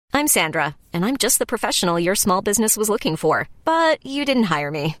I'm Sandra, and I'm just the professional your small business was looking for. But you didn't hire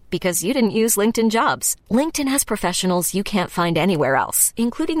me because you didn't use LinkedIn Jobs. LinkedIn has professionals you can't find anywhere else,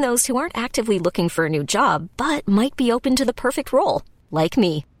 including those who aren't actively looking for a new job, but might be open to the perfect role, like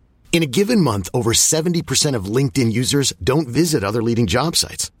me. In a given month, over 70% of LinkedIn users don't visit other leading job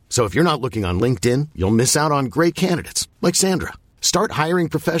sites. So if you're not looking on LinkedIn, you'll miss out on great candidates like Sandra. Start hiring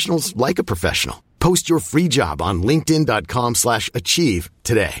professionals like a professional. Post your free job on linkedin.com/achieve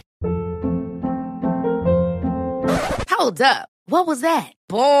today. Hold up. What was that?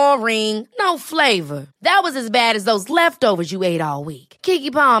 Boring. No flavor. That was as bad as those leftovers you ate all week.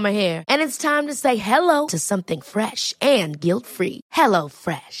 Keke Palmer here. And it's time to say hello to something fresh and guilt-free. Hello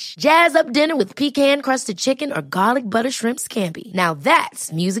Fresh. Jazz up dinner with pecan-crusted chicken or garlic butter shrimp scampi. Now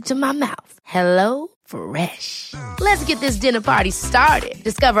that's music to my mouth. Hello Fresh. Let's get this dinner party started.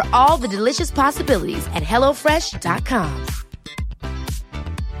 Discover all the delicious possibilities at hellofresh.com.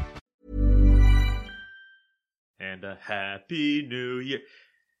 And a happy new year.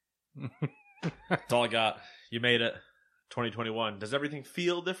 That's all I got. You made it. 2021. Does everything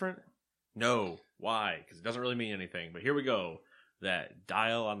feel different? No. Why? Because it doesn't really mean anything. But here we go. That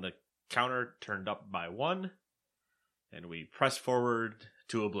dial on the counter turned up by 1. And we press forward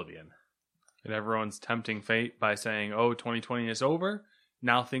to oblivion. And everyone's tempting fate by saying, oh, 2020 is over.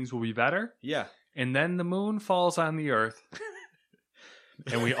 Now things will be better. Yeah. And then the moon falls on the earth.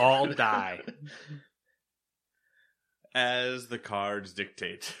 And we all die. As the cards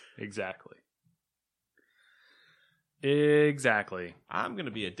dictate. Exactly. Exactly. I'm going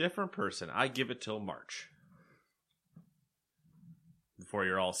to be a different person. I give it till March. Before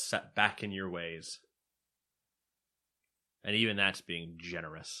you're all set back in your ways. And even that's being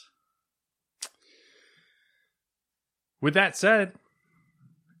generous. With that said,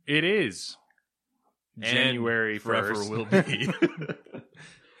 it is January 1st. Forever will be.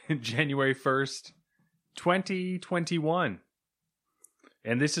 January 1st. 2021.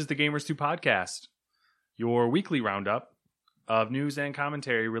 And this is the Gamers 2 podcast, your weekly roundup of news and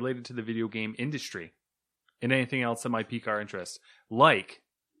commentary related to the video game industry and anything else that might pique our interest. Like,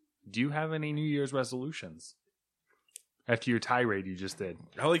 do you have any New Year's resolutions? After your tirade you just did.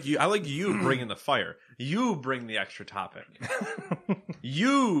 I like you bringing the fire. You bring the extra topic.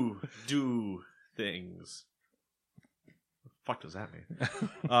 You do things. What the fuck does that mean?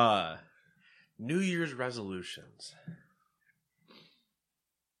 New Year's resolutions.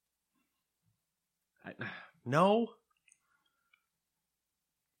 No.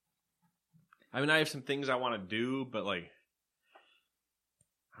 I mean, I have some things I want to do, but I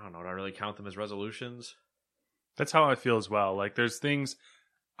don't know. Do I really count them as resolutions? That's how I feel as well. Like, there's things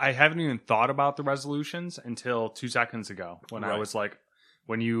I haven't even thought about the resolutions until 2 seconds ago when I was like,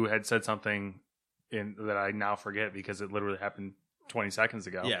 when you had said something that I now forget because it literally happened 20 seconds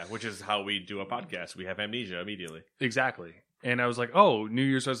ago. Yeah, which is how we do a podcast. We have amnesia immediately. Exactly. And I was like, oh, New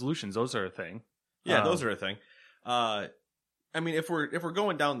Year's resolutions, those are a thing. Yeah, those are a thing. I mean, if we're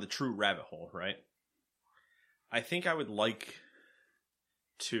going down the true rabbit hole, right? I think I would like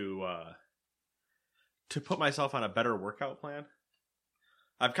to put myself on a better workout plan.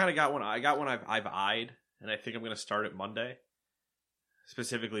 I've kind of got one. I got one I've eyed, and I think I'm going to start it Monday.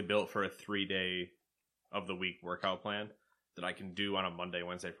 Specifically built for a 3-day of the week workout plan that I can do on a Monday,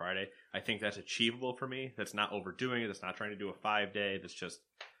 Wednesday, Friday. I think that's achievable for me. That's not overdoing it. That's not trying to do a 5-day. That's just,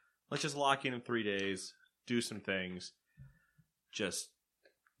 let's just lock in 3 days, do some things. Just,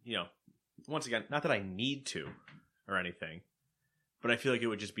 once again, not that I need to or anything, but I feel like it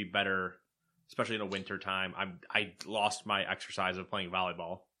would just be better, especially in the winter time. I lost my exercise of playing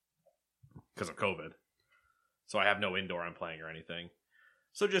volleyball because of COVID. So I have no indoor I'm playing or anything.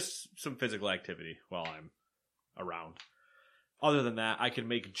 So just some physical activity while I'm around. Other than that, I could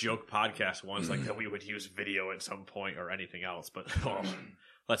make joke podcast ones like that we would use video at some point or anything else. But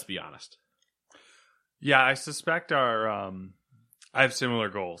let's be honest. Yeah, I suspect I have similar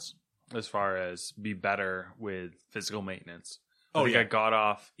goals as far as be better with physical maintenance. I think I got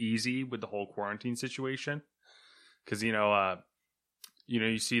off easy with the whole quarantine situation. Because,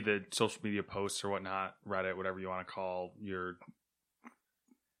 you see the social media posts or whatnot, Reddit, whatever you want to call your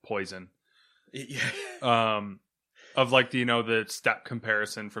poison. Yeah. Of the step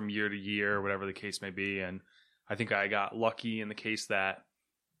comparison from year to year, or whatever the case may be. And I think I got lucky in the case that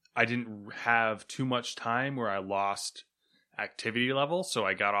I didn't have too much time where I lost activity level. So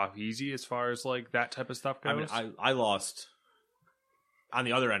I got off easy as far as that type of stuff goes. I mean, I lost, on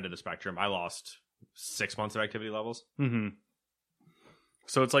the other end of the spectrum, I lost 6 months of activity levels. Mm-hmm.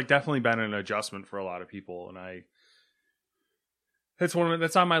 So it's definitely been an adjustment for a lot of people. And it's one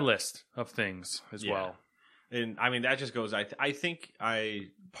that's on my list of things as well. And I mean, that just goes, I think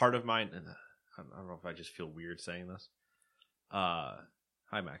part of mine, and I don't know if I just feel weird saying this. Hi,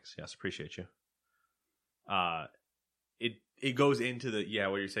 Max. Yes, appreciate you. It goes into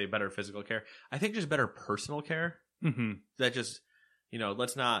what you say, better physical care. I think just better personal care. Mm-hmm. That just,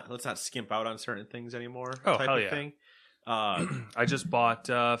 let's not skimp out on certain things anymore. Oh, type hell of yeah. thing. I just bought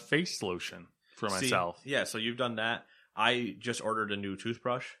face lotion for myself. Yeah, so you've done that. I just ordered a new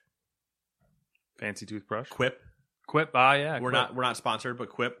toothbrush. Fancy toothbrush. Quip. Yeah. We're not sponsored, but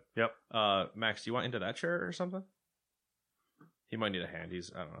Quip. Yep. Max, do you want into that chair or something? He might need a hand.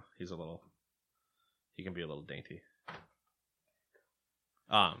 I don't know. He can be a little dainty.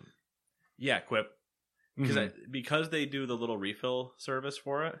 Yeah, Quip. Because they do the little refill service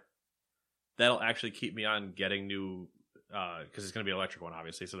for it, that'll actually keep me on getting new, because it's going to be an electric one,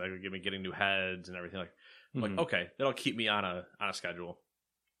 obviously, so that'll give me getting new heads and everything. Like, okay, that'll keep me on a schedule.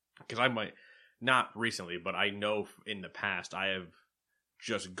 Because I might, not recently, but I know in the past I have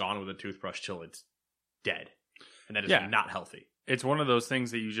just gone with a toothbrush till it's dead. And that is not healthy. It's one of those things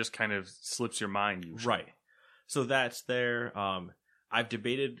that you just kind of slips your mind usually. Right. So that's there. I've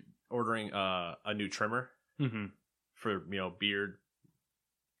debated ordering a new trimmer for beard,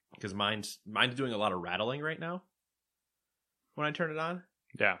 because mine's doing a lot of rattling right now when I turn it on.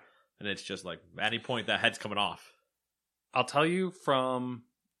 Yeah. And it's just like at any point that head's coming off. I'll tell you from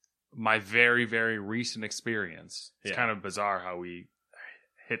my very, very recent experience. It's kind of bizarre how we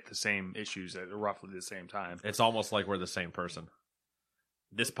hit the same issues at roughly the same time. It's almost like we're the same person.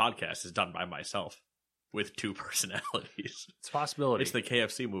 This podcast is done by myself with two personalities. It's a possibility. It's the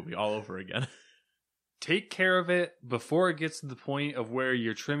KFC movie all over again. Take care of it before it gets to the point of where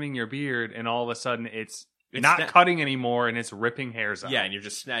you're trimming your beard and all of a sudden it's not cutting anymore and it's ripping hairs out. Yeah, and you're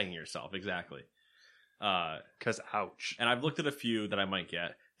just snagging yourself. Exactly. Because ouch. And I've looked at a few that I might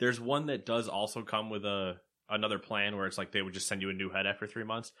get. There's one that does also come with another plan where it's like they would just send you a new head after 3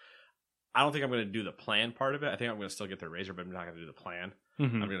 months. I don't think I'm going to do the plan part of it. I think I'm going to still get the razor, but I'm not going to do the plan.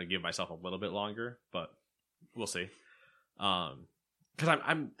 I'm going to give myself a little bit longer, but we'll see. Because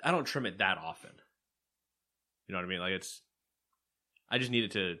I don't trim it that often. You know what I mean? Like I just need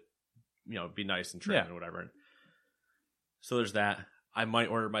it to, be nice and trim and whatever. So there's that. I might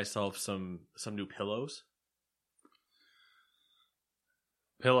order myself some new pillows.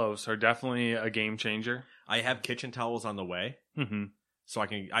 Pillows are definitely a game changer. I have kitchen towels on the way, so I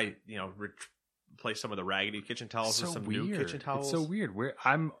can replace some of the raggedy kitchen towels with some new kitchen towels. It's so weird.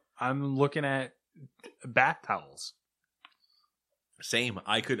 I'm looking at bath towels. Same.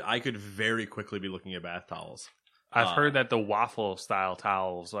 I could very quickly be looking at bath towels. I've heard that the waffle style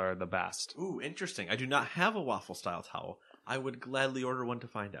towels are the best. Ooh, interesting. I do not have a waffle style towel. I would gladly order one to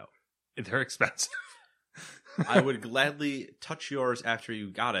find out. They're expensive. I would gladly touch yours after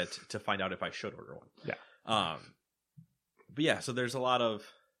you got it to find out if I should order one. Yeah. But yeah, so there's a lot of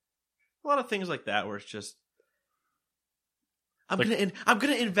things like that where it's just I'm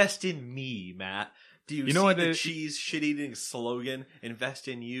gonna invest in me, Matt. Do you see know what the cheese shit eating slogan? Invest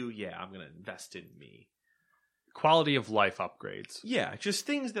in you. Yeah, I'm gonna invest in me. Quality of life upgrades. Yeah, just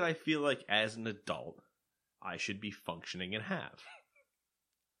things that I feel like as an adult I should be functioning and have.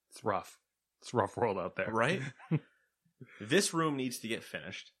 It's rough. It's a rough world out there. Right? This room needs to get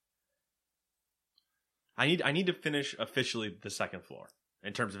finished. I need to finish officially the second floor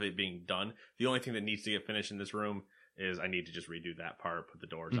in terms of it being done. The only thing that needs to get finished in this room is I need to just redo that part, put the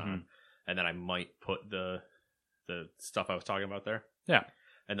doors on, and then I might put the stuff I was talking about there. Yeah.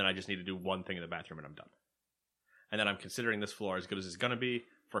 And then I just need to do one thing in the bathroom and I'm done. And then I'm considering this floor as good as it's going to be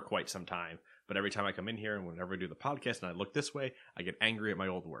for quite some time. But every time I come in here and whenever I do the podcast and I look this way, I get angry at my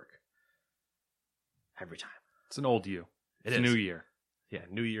old work. Every time. It's an old you. It's a new year. Yeah,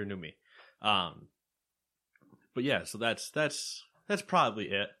 new year, new me. But yeah, so that's probably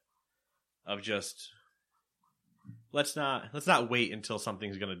it. Of just let's not wait until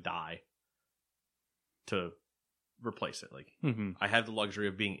something's gonna die to replace it. Like I have the luxury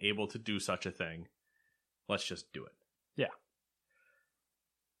of being able to do such a thing. Let's just do it. Yeah.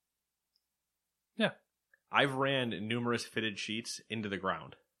 Yeah. I've ran numerous fitted sheets into the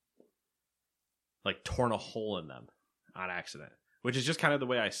ground. Like torn a hole in them on accident. Which is just kind of the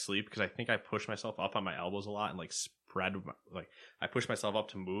way I sleep, because I think I push myself up on my elbows a lot and like spread, like I push myself up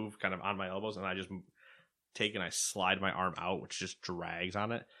to move kind of on my elbows, and I just take and I slide my arm out, which just drags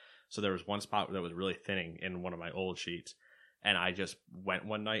on it. So there was one spot that was really thinning in one of my old sheets, and I just went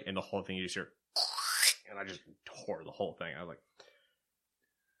one night and the whole thing you just hear, and I just tore the whole thing. I was like,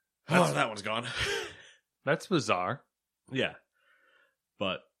 oh, that one's gone. That's bizarre. Yeah.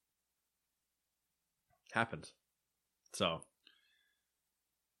 But happens. So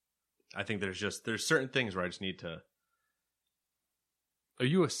I think there's certain things where I just need to. Are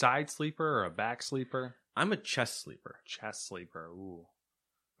you a side sleeper or a back sleeper? I'm a chest sleeper. Chest sleeper. Ooh.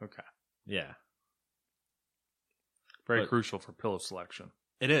 Okay. Yeah. Very crucial for pillow selection.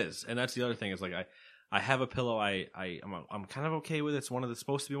 It is, and that's the other thing is like I have a pillow I'm kind of okay with. It's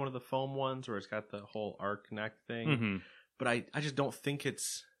supposed to be one of the foam ones where it's got the whole arc neck thing, Mm-hmm. but I just don't think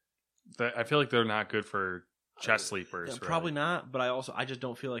it's. I feel like they're not good for chest sleepers. Yeah, probably not, but I just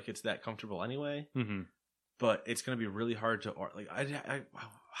don't feel like it's that comfortable anyway. Mm-hmm. But it's going to be really hard to like.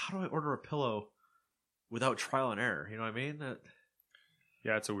 How do I order a pillow without trial and error? You know what I mean?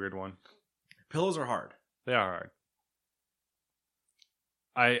 Yeah, it's a weird one. Pillows are hard. They are hard.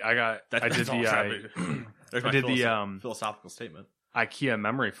 I did the philosophical statement. IKEA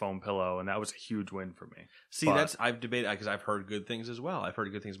memory foam pillow, and that was a huge win for me. See, I've debated because I've heard good things as well. I've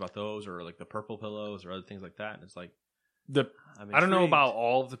heard good things about those, or like the purple pillows, or other things like that. And it's like I don't know about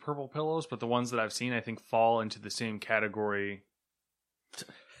all of the purple pillows, but the ones that I've seen, I think, fall into the same category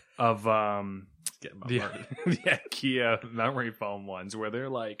of the IKEA memory foam ones, where they're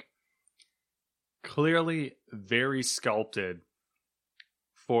like clearly very sculpted.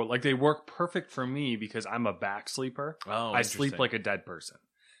 Like they work perfect for me because I'm a back sleeper. Oh, I sleep like a dead person.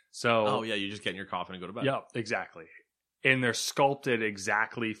 So you just get in your coffin and go to bed. Yep, exactly. And they're sculpted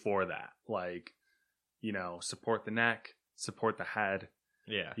exactly for that. Like, support the neck, support the head.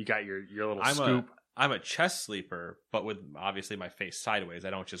 Yeah. You got your little scoop. I'm a chest sleeper, but with obviously my face sideways. I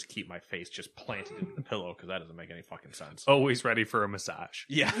don't just keep my face just planted into the pillow because that doesn't make any fucking sense. Always ready for a massage.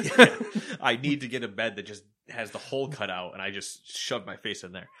 Yeah. I need to get a bed that just has the hole cut out and I just shove my face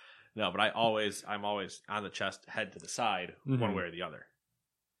in there. No, but I'm always on the chest, head to the side, one way or the other.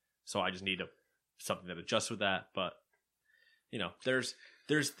 So I just need something that adjusts with that. But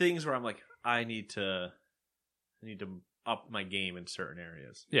there's things where I'm like, I need to up my game in certain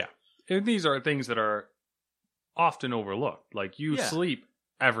areas. Yeah. And these are things that are often overlooked. Like you sleep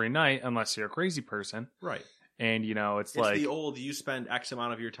every night unless you're a crazy person. Right. And it's like the old you spend X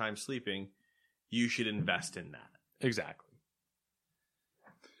amount of your time sleeping, you should invest in that. Exactly.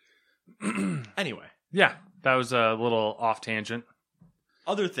 Anyway. Yeah, that was a little off tangent.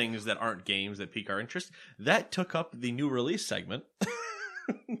 Other things that aren't games that pique our interest, that took up the new release segment.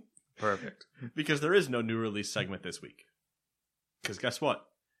 Perfect. Because there is no new release segment this week. Because guess what?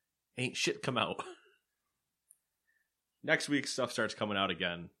 Ain't shit come out. Next week stuff starts coming out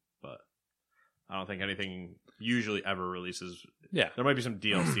again, but I don't think anything usually ever releases. Yeah. There might be some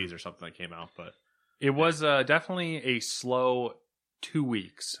DLCs or something that came out, but it was definitely a slow 2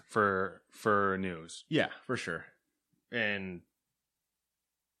 weeks for news. Yeah, for sure. And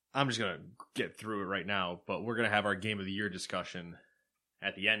I'm just going to get through it right now, but we're going to have our Game of the Year discussion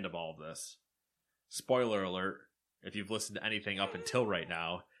at the end of all of this. Spoiler alert, if you've listened to anything up until right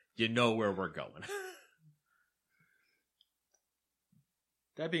now, you know where we're going.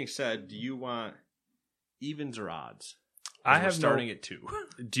 That being said, do you want evens or odds? I have starting at 2.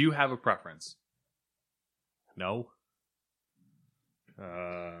 Do you have a preference? No.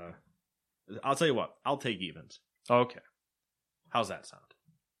 I'll tell you what. I'll take evens. Okay. How's that sound?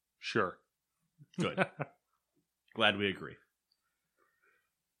 Sure. Good. Glad we agree.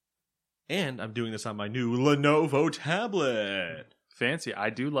 And I'm doing this on my new Lenovo tablet. Fancy. I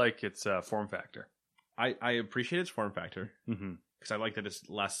do like its form factor. I appreciate its form factor. Mm-hmm. Because I like that it's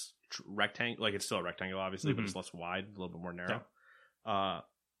less rectangle. Like, it's still a rectangle, obviously, but it's less wide, a little bit more narrow.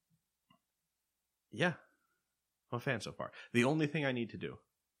 Yeah. I'm a fan so far. The only thing I need to do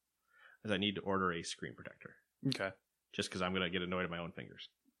is I need to order a screen protector. Okay. Just because I'm going to get annoyed at my own fingers.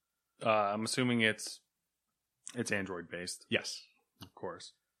 I'm assuming it's Android based. Yes. Of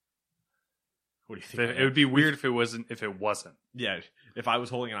course. What do you think? It would be weird if it wasn't. Yeah. If I was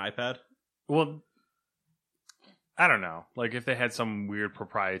holding an iPad? Well, I don't know. Like if they had some weird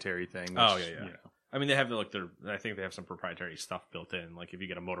proprietary thing. Which, yeah. I mean, they have I think they have some proprietary stuff built in. Like if you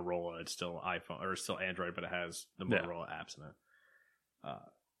get a Motorola, it's still iPhone or still Android, but it has the Motorola apps in it.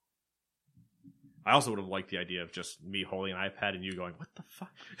 I also would have liked the idea of just me holding an iPad and you going, "What the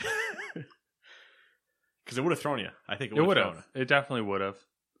fuck?" Because it would have thrown you. I think it would have. It definitely would have.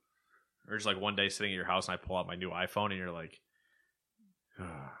 Or just like one day sitting at your house and I pull out my new iPhone and you're like,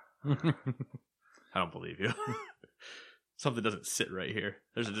 I don't believe you. Something doesn't sit right here.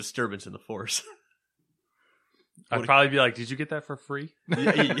 There's a disturbance in the force. I'd probably be like, did you get that for free?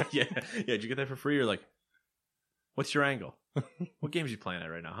 Yeah. Did you get that for free? Or like, what's your angle? What games are you playing at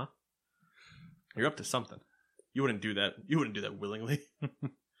right now, huh? You're up to something. You wouldn't do that. You wouldn't do that willingly.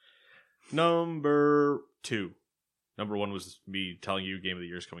 Number 2. Number 1 was me telling you Game of the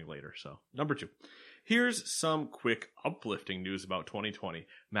Year is coming later. So, number 2. Here's some quick uplifting news about 2020.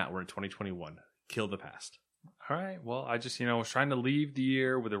 Matt, we're in 2021. Kill the past. All right. Well, I just, was trying to leave the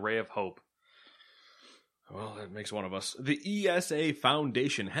year with a ray of hope. Well, that makes one of us. The ESA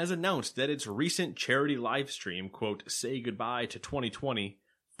Foundation has announced that its recent charity live stream, quote, Say Goodbye to 2020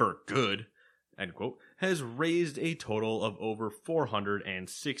 for Good, end quote, has raised a total of over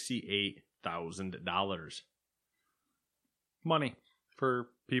 $468,000. Money for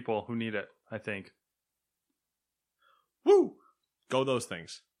people who need it, I think. Woo! Go those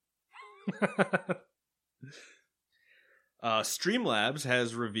things. Streamlabs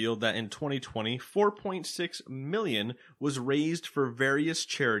has revealed that in 2020, $4.6 million was raised for various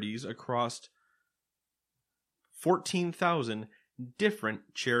charities across 14,000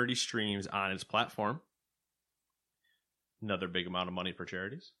 different charity streams on its platform. Another big amount of money for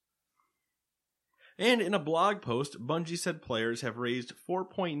charities. And in a blog post, Bungie said players have raised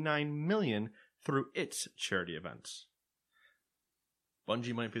 $4.9 million through its charity events.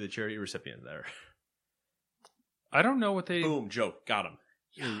 Bungie might be the charity recipient there. I don't know what they... Boom, joke. Got him.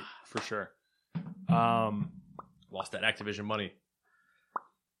 Yeah, for sure. Lost that Activision money.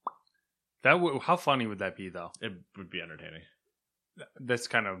 How funny would that be, though? It would be entertaining. That's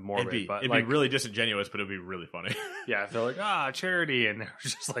kind of morbid. It'd be really disingenuous, but it'd be really funny. Yeah, if they're like, charity, and they're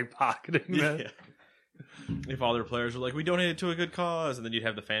just like pocketing that. Yeah. If all their players were like, we donated to a good cause, and then you'd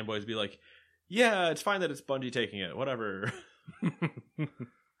have the fanboys be like, yeah, it's fine that it's Bungie taking it, whatever.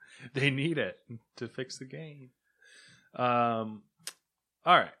 They need it to fix the game. All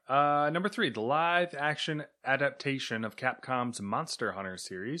right. Number 3, the live action adaptation of Capcom's Monster Hunter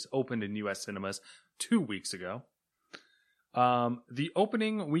series opened in U.S. cinemas 2 weeks ago. The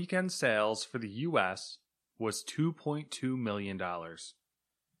opening weekend sales for the U.S. was $2.2 million.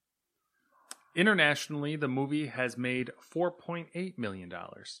 Internationally, the movie has made $4.8 million.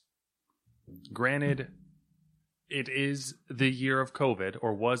 Granted, it is the year of COVID,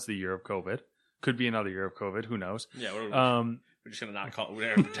 or was the year of COVID. Could be another year of COVID. Who knows? Yeah, we're just gonna not call.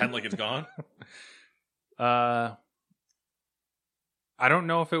 We're gonna pretend like it's gone. I don't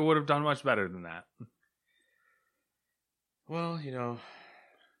know if it would have done much better than that. Well,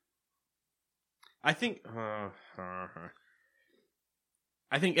 I think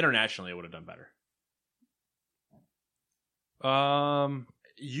internationally it would have done better.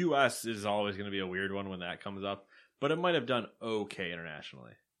 U.S. is always going to be a weird one when that comes up, but it might have done okay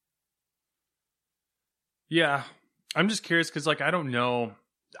internationally. Yeah, I'm just curious because, I don't know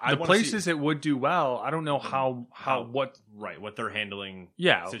the places it would do well. I don't know what they're handling.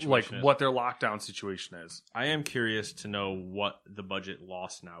 Yeah, situation is. What their lockdown situation is. I am curious to know what the budget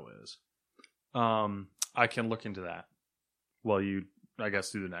loss now is. I can look into that. Well, you, I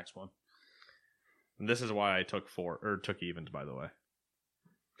guess, do the next one. And this is why I took evens, by the way,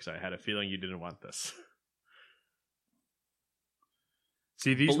 because I had a feeling you didn't want this.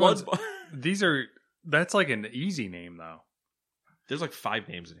 See, these ones, that's like an easy name, though. There's like 5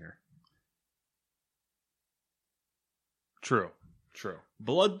 names in here. True.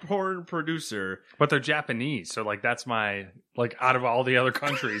 Bloodborne producer. But they're Japanese, so that's my, out of all the other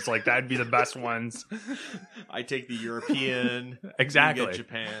countries, that'd be the best ones. I take the European. Exactly. You get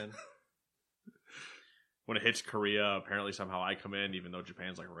Japan. When it hits Korea, apparently somehow I come in, even though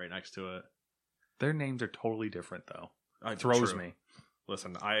Japan's right next to it. Their names are totally different, though. It throws me.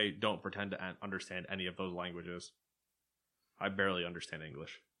 Listen, I don't pretend to understand any of those languages. I barely understand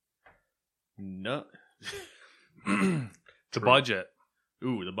English. No. The budget.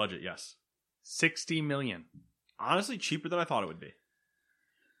 Ooh, the budget, yes. $60 million. Honestly, cheaper than I thought it would be.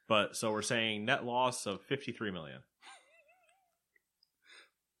 But, so we're saying net loss of $53 million.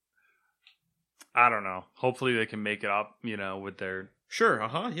 I don't know. Hopefully they can make it up, with their... Sure,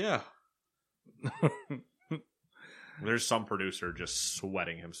 yeah. There's some producer just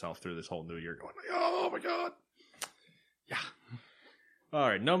sweating himself through this whole new year going, oh my god. Yeah. All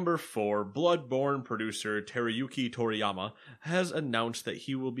right, number 4, Bloodborne producer Teruyuki Toriyama has announced that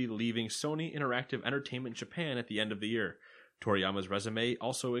he will be leaving Sony Interactive Entertainment Japan at the end of the year. Toriyama's resume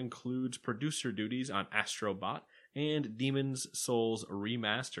also includes producer duties on Astro Bot and Demon's Souls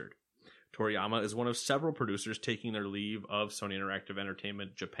Remastered. Toriyama is one of several producers taking their leave of Sony Interactive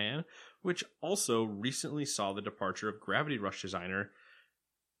Entertainment Japan, which also recently saw the departure of Gravity Rush designer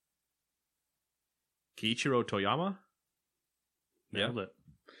Kiichiro Toyama. Nailed it.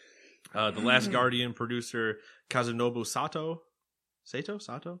 The Last Guardian producer Kazunobu Sato.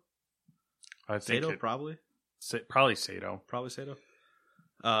 Sato? I think Sato, probably. Probably Sato.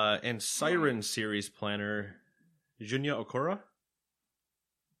 And Siren series planner Junya Okura.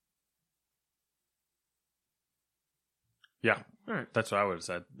 Yeah. All right. That's what I would have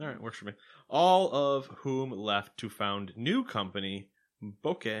said. All right, works for me. All of whom left to found new company,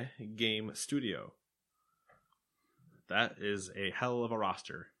 Bokeh Game Studio. That is a hell of a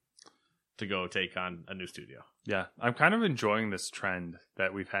roster to go take on a new studio. Yeah, I'm kind of enjoying this trend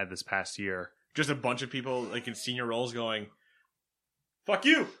that we've had this past year. Just a bunch of people like in senior roles going, "Fuck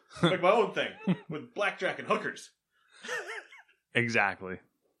you! Make my own thing with blackjack and hookers." Exactly.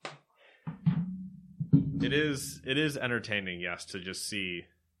 It is entertaining, yes, to just see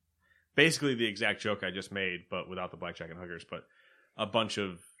basically the exact joke I just made, but without the blackjack and hookers. But a bunch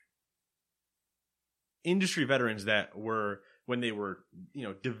of industry veterans that were, when they were,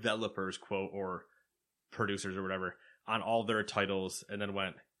 developers, quote, or producers or whatever, on all their titles, and then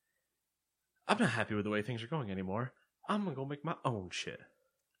went, I'm not happy with the way things are going anymore. I'm going to go make my own shit.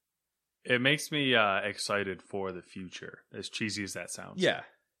 It makes me excited for the future, as cheesy as that sounds. Yeah.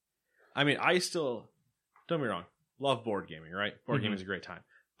 I mean, I still, don't get me wrong, love board gaming, right? Board gaming is a great time.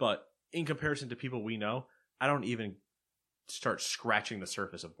 But in comparison to people we know, I don't even start scratching the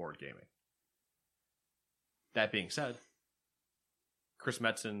surface of board gaming. That being said, Chris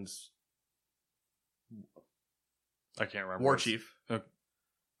Metzen's I can't remember. War Chief. Okay.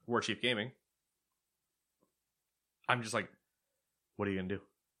 War Chief Gaming. I'm just like, what are you gonna do?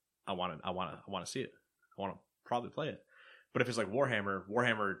 I want to see it. I want to probably play it. But if it's like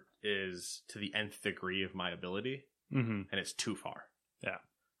Warhammer is to the nth degree of my ability, and it's too far. Yeah,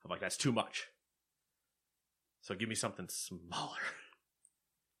 I'm like, that's too much. So give me something smaller.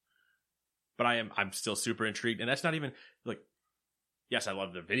 But I'm still super intrigued, and that's not even like, yes, I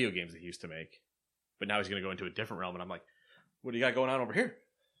love the video games that he used to make, but now he's going to go into a different realm, and I'm like, what do you got going on over here?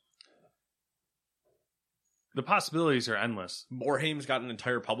 the possibilities are endless. Morhaim's got an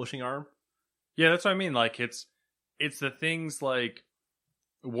entire publishing arm. Yeah, that's what I mean. Like it's the things like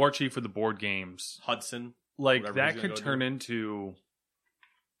War Chief for the board games. Hudson. Like that could turn into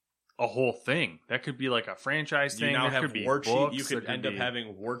a whole thing. That could be like a franchise thing. You now that have could be War Chief. books. You could end up be...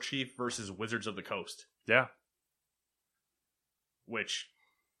 having War Chief versus Wizards of the Coast. Yeah. Which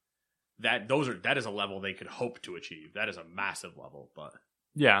that is a level they could hope to achieve. That is a massive level, but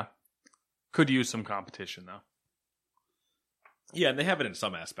yeah. Could use some competition though. Yeah, and they have it in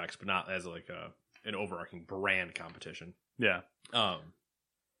some aspects, but not as like an overarching brand competition. Yeah. And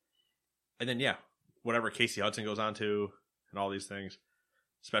then whatever Casey Hudson goes on to and all these things,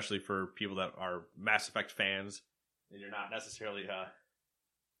 especially for people that are Mass Effect fans and you're not necessarily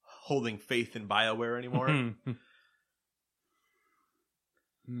holding faith in BioWare anymore.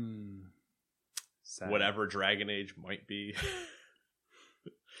 Whatever Dragon Age might be.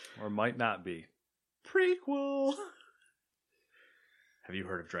 Or might not be. Prequel. Have you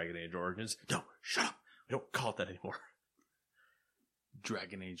heard of Dragon Age Origins? No, shut up. We don't call it that anymore.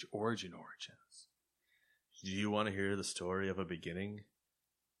 Dragon Age Origins. Do you want to hear the story of a beginning?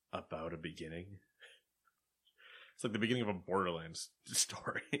 About a beginning? It's like the beginning of a Borderlands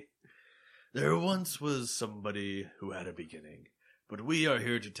story. There once was somebody who had a beginning, but we are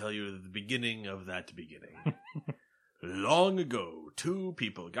here to tell you the beginning of that beginning. Long ago, two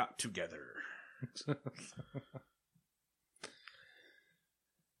people got together.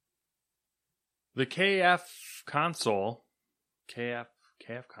 The KF console. KF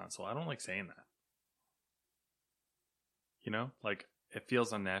console. I don't like saying that. You know? Like, it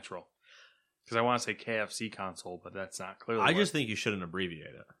feels unnatural. Because I want to say KFC console, but that's not clearly. I just think you shouldn't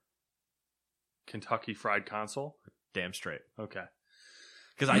abbreviate it. Kentucky Fried Console? Damn straight. Okay.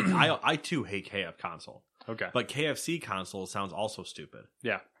 Because I too hate KF console. Okay. But KFC console sounds also stupid.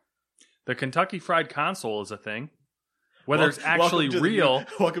 Yeah. The Kentucky Fried Console is a thing. Whether it's actually real.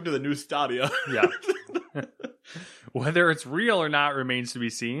 Welcome to the new Stadia. Yeah. Whether it's real or not remains to be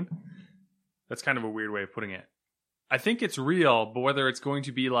seen. That's kind of a weird way of putting it. I think it's real, but whether it's going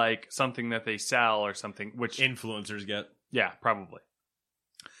to be like something that they sell or something, which influencers get. Yeah, probably.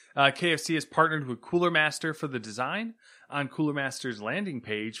 KFC has partnered with Cooler Master for the design. On Cooler Master's landing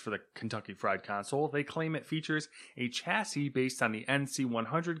page for the Kentucky Fried Console, they claim it features a chassis based on the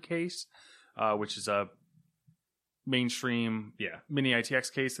NC100 case, which is a mainstream mini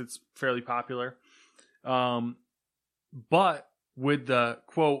ITX case that's fairly popular. But with the,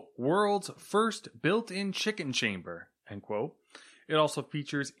 quote, world's first built-in chicken chamber, end quote, it also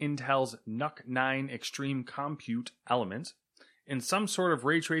features Intel's NUC 9 Extreme Compute element and some sort of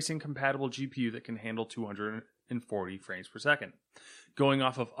ray tracing compatible GPU that can handle 240 frames per second. Going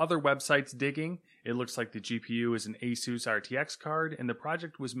off of other websites digging, it looks like the GPU is an Asus RTX card, and the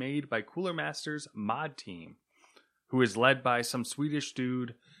project was made by Cooler Master's mod team, who is led by some Swedish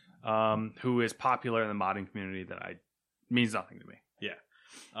dude who is popular in the modding community that means nothing to me. Yeah.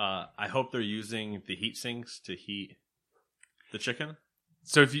 I hope they're using the heat sinks to heat The chicken?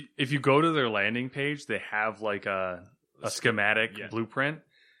 So if you go to their landing page, they have like a schematic blueprint,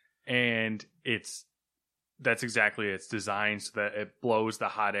 and that's exactly it. It's designed so that it blows the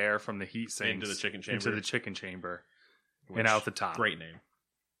hot air from the heat sinks into the chicken chamber. And out the top. Great name.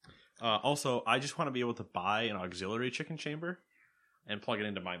 Also, I just want to be able to buy an auxiliary chicken chamber and plug it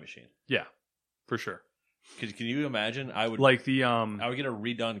into my machine. Yeah, for sure. Can you imagine? I would I would get a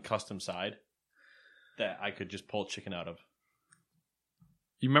redone custom side that I could just pull chicken out of.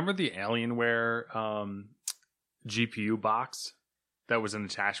 You remember the Alienware GPU box that was an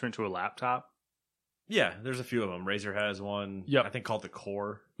attachment to a laptop? Yeah, there's a few of them. Razer has one. Yep. I think called the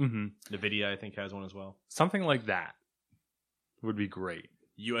Core. Mm-hmm. NVIDIA, I think, has one as well. Something like that would be great.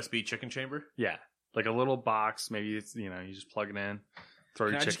 USB chicken chamber? Yeah. Like a little box. Maybe it's, you just plug it in. Throw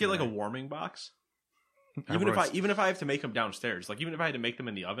your Can I just get like a warming box? Even if I have to make them downstairs, like even if I had to make them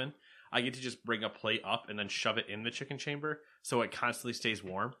in the oven, I get to just bring a plate up and then shove it in the chicken chamber so it constantly stays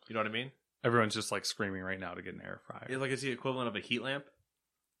warm. You know what I mean? Everyone's just like screaming right now to get an air fryer. It's like it's the equivalent of a heat lamp.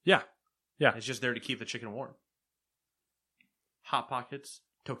 Yeah. Yeah. It's just there to keep the chicken warm. Hot Pockets,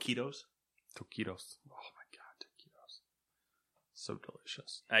 Toquitos. Oh my God, taquitos. So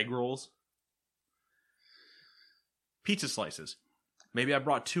delicious. Egg rolls. Pizza slices. Maybe I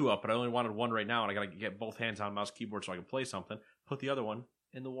brought 2 up, but I only wanted 1 right now, and I gotta get both hands on mouse keyboard so I can play something. Put the other one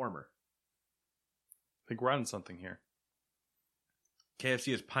in the warmer. I think we're on something here.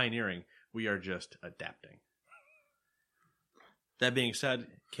 KFC is pioneering. We are just adapting. That being said,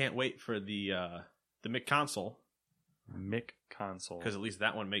 can't wait for the McConsole. McConsole. Because at least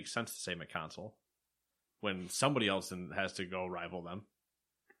that one makes sense to say McConsole. When somebody else has to go rival them.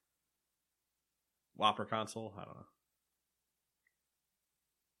 Whopper console? I don't know.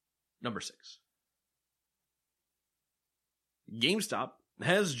 Number 6. GameStop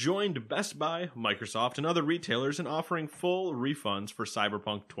has joined Best Buy, Microsoft, and other retailers in offering full refunds for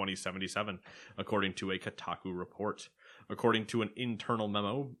Cyberpunk 2077, according to a Kotaku report. According to an internal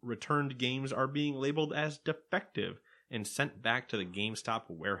memo, returned games are being labeled as defective and sent back to the GameStop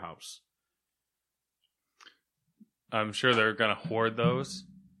warehouse. I'm sure they're going to hoard those,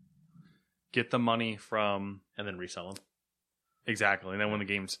 get the money from... And then resell them. Exactly. And then when the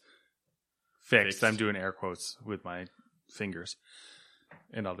game's fixed, I'm doing air quotes with my fingers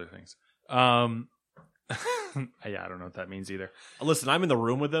and other things. Yeah, I don't know what that means either. Listen, I'm in the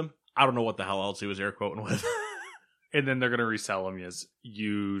room with them. I don't know what the hell else he was air quoting with. And then they're going to resell them as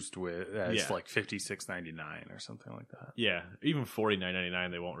used as like $56.99 or something like that. Yeah, even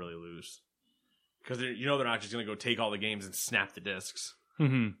 $49.99 they won't really lose. Because they're not just going to go take all the games and snap the discs.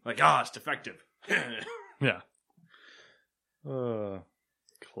 Mm-hmm. Like, it's defective. Yeah.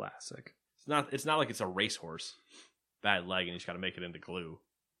 Classic. It's not like it's a racehorse. Bad leg and you just got to make it into glue.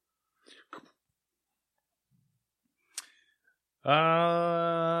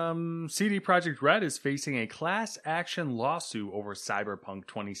 CD Projekt Red is facing a class action lawsuit over Cyberpunk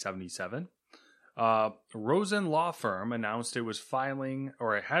 2077. Rosen Law Firm announced it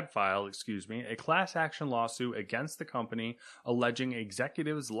had filed a class action lawsuit against the company alleging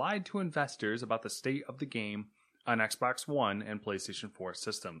executives lied to investors about the state of the game on Xbox One and PlayStation 4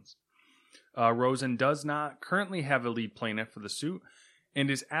 systems. Rosen does not currently have a lead plaintiff for the suit and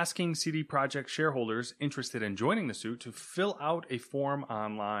is asking CD Projekt shareholders interested in joining the suit to fill out a form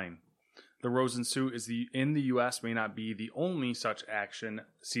online. The Rosen suit in the U.S. may not be the only such action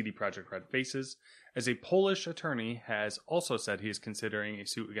CD Projekt Red faces, as a Polish attorney has also said he is considering a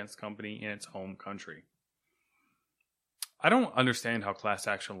suit against the company in its home country. I don't understand how class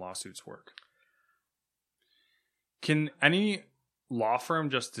action lawsuits work. Can any law firm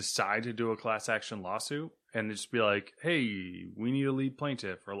just decide to do a class action lawsuit and just be like, hey, we need a lead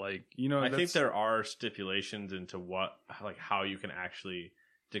plaintiff, or like, I think there are stipulations into how you can actually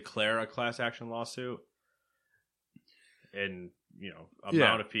declare a class action lawsuit, and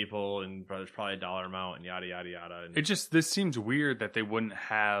amount of people, and there's probably a dollar amount, and yada yada yada. And this seems weird that they wouldn't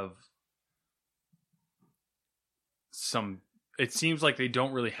have some. It seems like they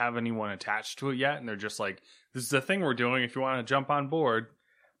don't really have anyone attached to it yet, and they're just like, this is the thing we're doing if you want to jump on board.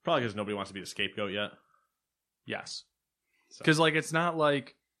 Probably because nobody wants to be the scapegoat yet. Yes. Because it's not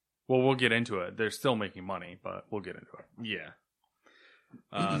like, well, we'll get into it. They're still making money, but we'll get into it.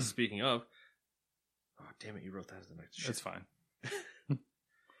 Yeah. Speaking of, damn it, you wrote that as the next shit. It's fine.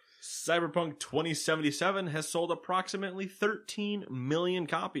 Cyberpunk 2077 has sold approximately 13 million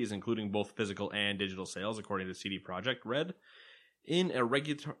copies, including both physical and digital sales, according to CD Projekt Red. In a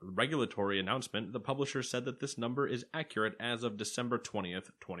regulatory announcement, the publisher said that this number is accurate as of December 20th,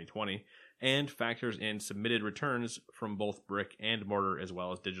 2020, and factors in submitted returns from both brick and mortar as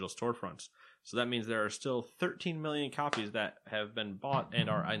well as digital storefronts. So that means there are still 13 million copies that have been bought and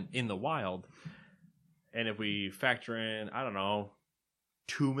are in the wild. And if we factor in, I don't know,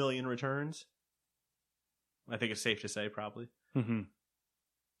 2 million returns, I think it's safe to say probably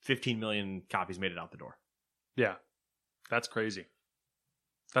 15 million copies made it out the door. Yeah, that's crazy.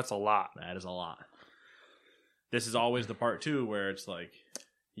 That's a lot. That is a lot. This is always the part, too, where it's like,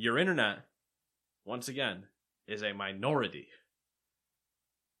 your internet, once again, is a minority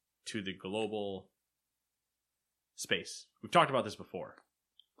to the global space. We've talked about this before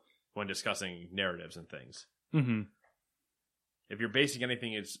when discussing narratives and things. Mm-hmm. If you're basing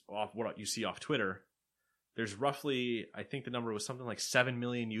anything it's off what you see off Twitter, there's roughly, I think the number was something like 7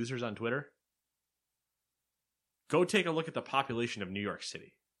 million users on Twitter. Go take a look at the population of New York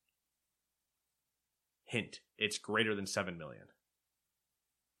City. Hint, it's greater than 7 million.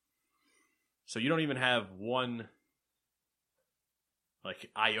 So you don't even have one, like,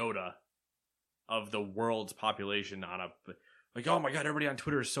 iota of the world's population on a, like, oh my god, everybody on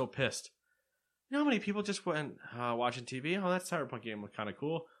Twitter is so pissed. You know how many people just went watching TV? Oh, that Cyberpunk game looked kind of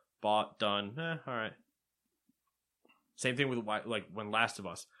cool. Bought, done, alright. Same thing with, like, when Last of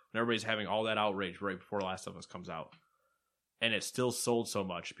Us, when everybody's having all that outrage right before Last of Us comes out. And it still sold so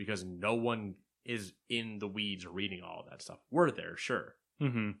much because no one is in the weeds reading all of that stuff. We're there, sure.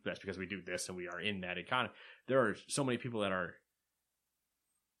 Mm-hmm. That's because we do this and we are in that economy. There are so many people that are,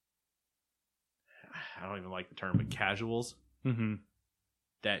 I don't even like the term, but casuals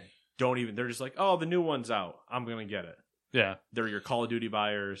that don't even, they're just like, oh, the new one's out, I'm going to get it. Yeah. They're your Call of Duty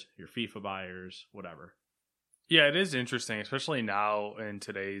buyers, your FIFA buyers, whatever. Yeah, it is interesting, especially now in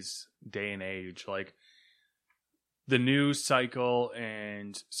today's day and age. Like, the news cycle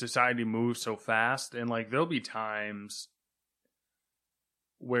and society moves so fast, and like there'll be times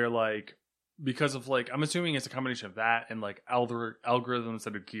where, like, because of, like, I'm assuming it's a combination of that and like algorithms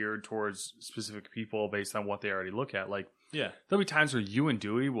that are geared towards specific people based on what they already look at. Like, yeah, there'll be times where you and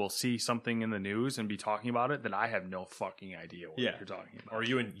Dewey will see something in the news and be talking about it that I have no fucking idea what you're talking about.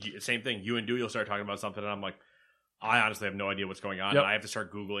 Or same thing, you and Dewey will start talking about something and I'm like, I honestly have no idea what's going on. Yep. And I have to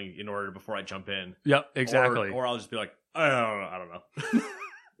start Googling in order before I jump in. Yep, exactly. Or I'll just be like, I don't know.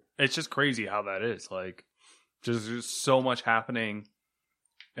 It's just crazy how that is. Like, just so much happening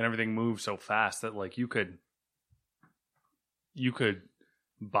and everything moves so fast that, like, you could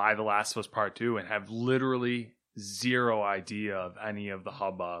buy The Last of Us Part 2 and have literally zero idea of any of the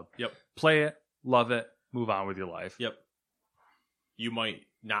hubbub. Yep. Play it, love it, move on with your life. Yep. You might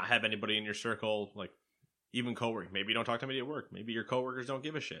not have anybody in your circle, like, even coworkers. Maybe you don't talk to anybody at work. Maybe your coworkers don't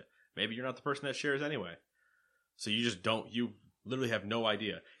give a shit. Maybe you're not the person that shares anyway. So you just don't. You literally have no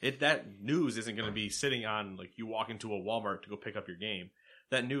idea. That news isn't going to be sitting on, like, you walk into a Walmart to go pick up your game.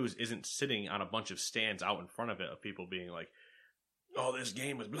 That news isn't sitting on a bunch of stands out in front of it of people being like, "Oh, this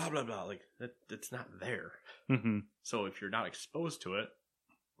game was blah blah blah." Like, it's not there. Mm-hmm. So if you're not exposed to it,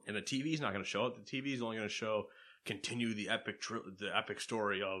 and the TV's not going to show it, the TV's only going to continue the epic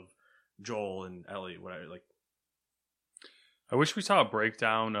story of Joel and Ellie, whatever. Like, I wish we saw a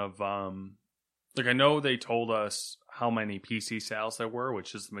breakdown of, like, I know they told us how many PC sales there were,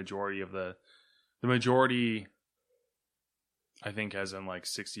 which is the majority of the majority, I think, as in like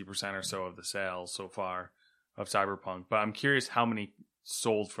 60% or so of the sales so far of Cyberpunk. But I'm curious how many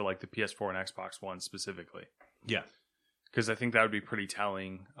sold for, like, the PS4 and Xbox One specifically. yeah, because I think that would be pretty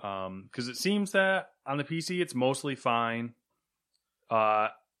telling. Because it seems that on the PC it's mostly fine.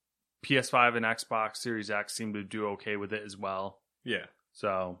 PS5 and Xbox Series X seem to do okay with it as well. yeah.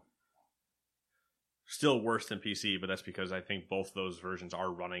 So, Still worse than PC, but that's because I think both those versions are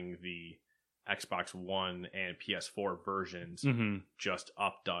running the Xbox One and PS4 versions just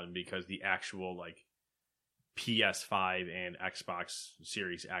updone, because the actual, like, PS5 and Xbox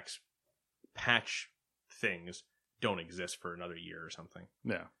Series X patch things don't exist for another year or something.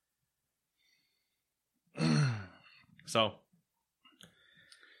 yeah. So,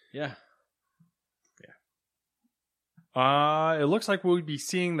 yeah. It looks like we'll be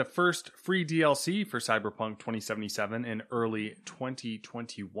seeing the first free DLC for Cyberpunk 2077 in early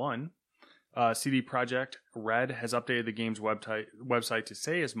 2021. CD Projekt Red has updated the game's website to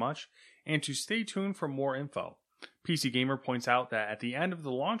say as much and to stay tuned for more info. PC Gamer points out that at the end of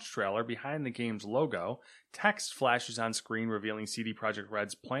the launch trailer, behind the game's logo, text flashes on screen revealing CD Projekt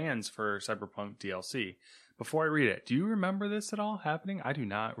Red's plans for Cyberpunk DLC. Before I read it, do you remember this at all happening? I do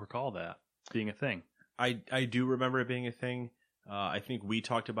not recall that being a thing. I do remember it being a thing. I think we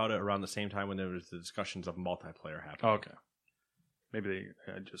talked about it around the same time when there was the discussions of multiplayer happening. Oh, okay. Maybe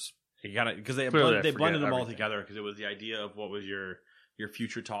they just... You gotta, because they Clearly blended them all everything. together, because it was the idea of what was your your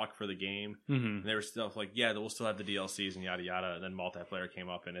future talk for the game. Mm-hmm. And there was stuff like, yeah, we'll still have the DLCs and yada yada. And then multiplayer came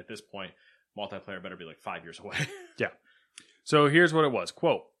up, and at this point, multiplayer better be like 5 years away. Yeah. So here's what it was.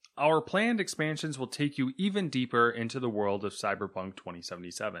 Quote, "Our planned expansions will take you even deeper into the world of Cyberpunk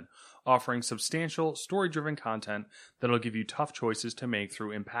 2077, offering substantial, story-driven content that'll give you tough choices to make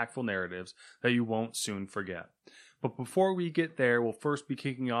through impactful narratives that you won't soon forget. But before we get there, we'll first be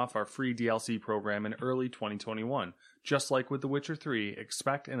kicking off our free DLC program in early 2021. Just like with The Witcher 3,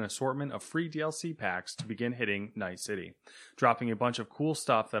 expect an assortment of free DLC packs to begin hitting Night City, dropping a bunch of cool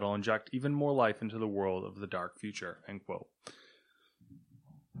stuff that'll inject even more life into the world of the dark future." End quote.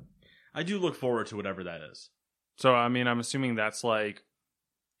 I do look forward to whatever that is. So, I mean, I'm assuming that's like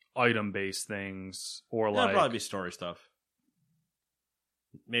item-based things or That'll like... probably be story stuff.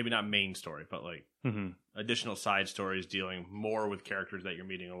 Maybe not main story, but like additional side stories dealing more with characters that you're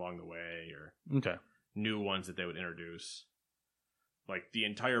meeting along the way, or Okay. new ones that they would introduce. Like the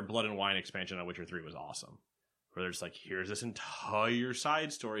entire Blood and Wine expansion on Witcher 3 was awesome. Where there's like, here's this entire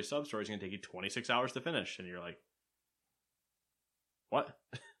side story, sub-story. It's going to take you 26 hours to finish. And you're like, what?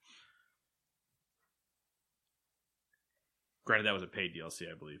 Granted, that was a paid DLC,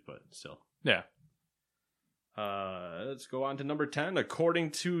 I believe, but still. Yeah. Let's go on to number 10.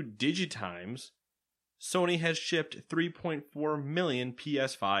 According to Digitimes, Sony has shipped 3.4 million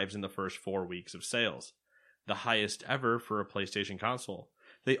PS5s in the first 4 weeks of sales, the highest ever for a PlayStation console.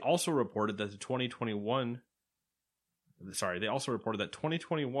 They also reported that 2021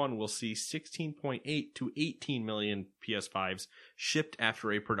 will see 16.8 to 18 million PS5s shipped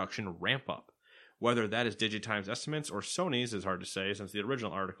after a production ramp-up. Whether that is Digitimes estimates or Sony's is hard to say, since the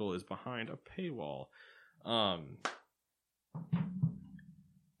original article is behind a paywall.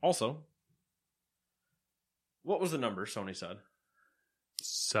 Also, what was the number Sony said?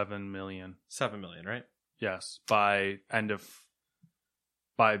 7 million. 7 million, right? Yes. By the end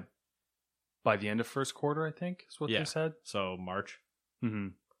of first quarter, I think, is what they said. So March. Mm-hmm.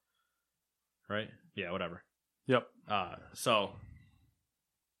 Right? Yeah, whatever. Yep. So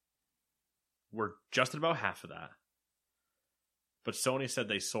we're just at about half of that. But Sony said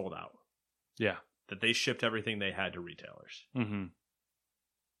they sold out. Yeah. That they shipped everything they had to retailers. Mm-hmm.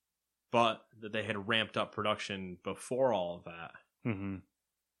 But that they had ramped up production before all of that. Mm-hmm.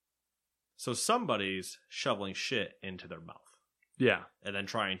 So somebody's shoveling shit into their mouth. Yeah. And then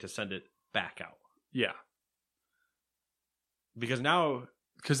trying to send it back out. Yeah. Because now...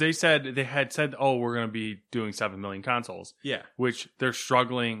 Because they had said, oh, we're going to be doing 7 million consoles. Yeah. Which they're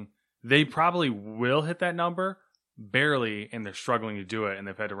struggling. They probably will hit that number, barely, and they're struggling to do it. And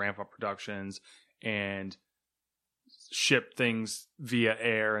they've had to ramp up productions and ship things via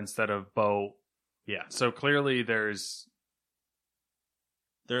air instead of boat. Yeah. So clearly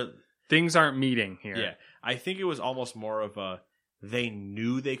things aren't meeting here. Yeah. I think it was almost more of a, they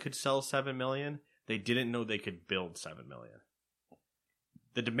knew they could sell 7 million. They didn't know they could build 7 million.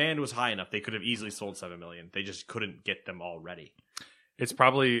 The demand was high enough. They could have easily sold 7 million. They just couldn't get them all ready. It's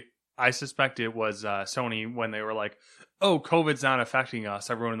probably, I suspect it was Sony when they were like, oh, COVID's not affecting us.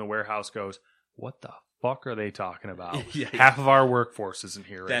 Everyone in the warehouse goes, what the fuck are they talking about? Yeah. Half of our workforce isn't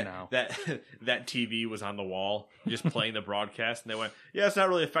here right now. That TV was on the wall just playing the broadcast, and they went, yeah, it's not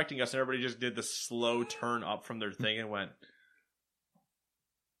really affecting us. And everybody just did the slow turn up from their thing and went,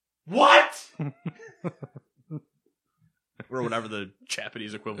 what? Or whatever the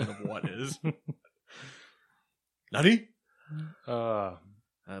Japanese equivalent of what is. Nani? That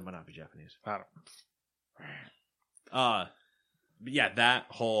might not be Japanese. I don't. But yeah, that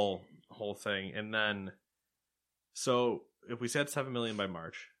whole thing, and then so if we said 7 million by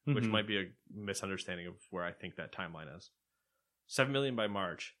March, which might be a misunderstanding of where I think that timeline is, 7 million by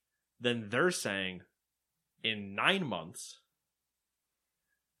March, then they're saying in 9 months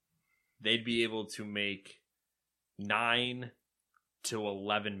they'd be able to make 9 to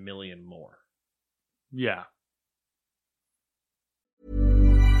 11 million more. Yeah.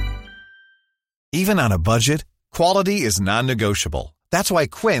 Even on a budget, quality is non-negotiable. That's why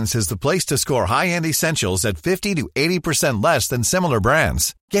Quince is the place to score high-end essentials at 50 to 80% less than similar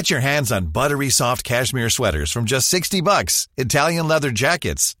brands. Get your hands on buttery soft cashmere sweaters from just $60, Italian leather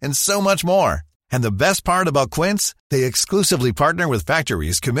jackets, and so much more. And the best part about Quince, they exclusively partner with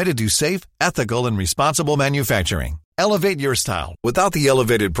factories committed to safe, ethical, and responsible manufacturing. Elevate your style without the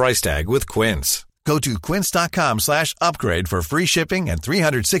elevated price tag with Quince. Go to quince.com/upgrade for free shipping and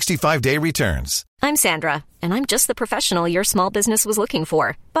 365-day returns. I'm Sandra, and I'm just the professional your small business was looking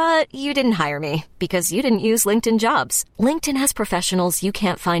for. But you didn't hire me because you didn't use LinkedIn Jobs. LinkedIn has professionals you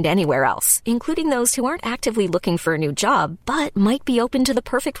can't find anywhere else, including those who aren't actively looking for a new job, but might be open to the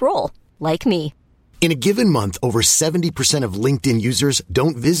perfect role, like me. In a given month, over 70% of LinkedIn users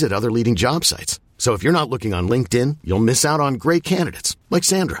don't visit other leading job sites. So if you're not looking on LinkedIn, you'll miss out on great candidates like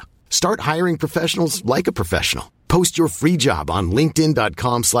Sandra. Start hiring professionals like a professional. Post your free job on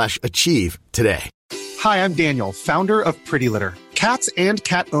linkedin.com/achieve today. Hi, I'm Daniel, founder of Pretty Litter. Cats and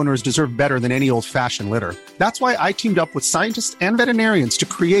cat owners deserve better than any old-fashioned litter. That's why I teamed up with scientists and veterinarians to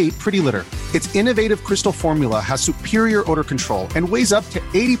create Pretty Litter. Its innovative crystal formula has superior odor control and weighs up to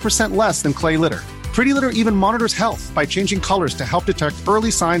 80% less than clay litter. Pretty Litter even monitors health by changing colors to help detect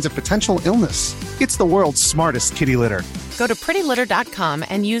early signs of potential illness. It's the world's smartest kitty litter. Go to prettylitter.com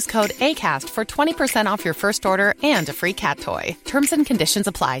and use code ACAST for 20% off your first order and a free cat toy. Terms and conditions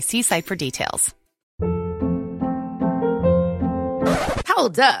apply. See site for details.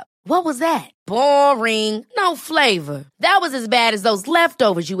 Hold up. What was that? Boring. No flavor. That was as bad as those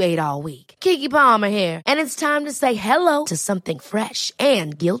leftovers you ate all week. Keke Palmer here, and it's time to say hello to something fresh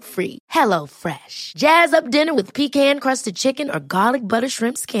and guilt-free. Hello Fresh. Jazz up dinner with pecan-crusted chicken or garlic butter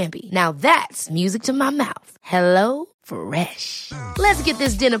shrimp scampi. Now that's music to my mouth. Hello Fresh. Let's get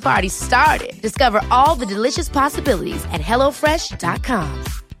this dinner party started. Discover all the delicious possibilities at hellofresh.com.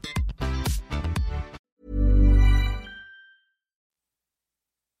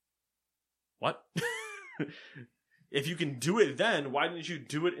 What? If you can do it then, why didn't you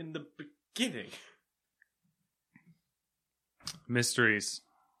do it in the beginning? Mysteries.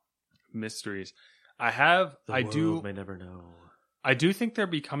 The world may never know. I do think they're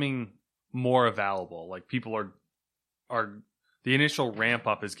becoming more available. Like people are the initial ramp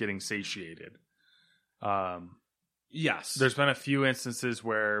up is getting satiated. Yes. There's been a few instances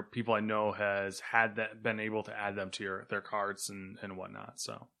where people I know been able to add them to their carts and whatnot.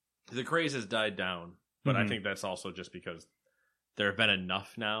 So the craze has died down, but I think that's also just because there have been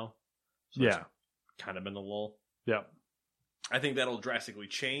enough now. So yeah. It's kind of been a lull. Yeah. I think that'll drastically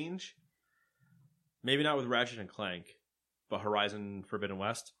change. Maybe not with Ratchet and Clank, but Horizon Forbidden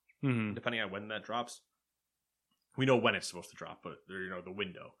West, depending on when that drops. We know when it's supposed to drop, but the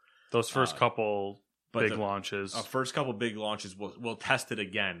window. Those first couple big launches. First couple big launches, we'll test it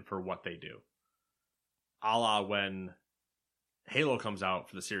again for what they do. A la when Halo comes out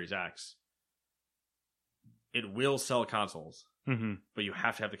for the Series X. It will sell consoles, but you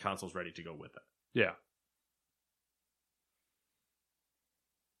have to have the consoles ready to go with it. Yeah.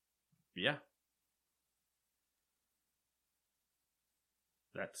 Yeah.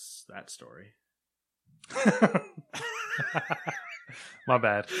 That's that story. My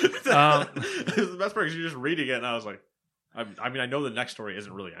bad. The best part is you're just reading it, and I was like, I mean, I know the next story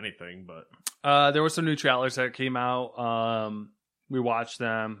isn't really anything, but there were some new trailers that came out. We watched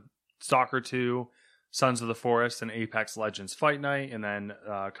them: Stalker 2, Sons of the Forest, and Apex Legends Fight Night, and then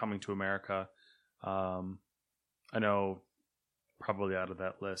Coming to America. I know probably out of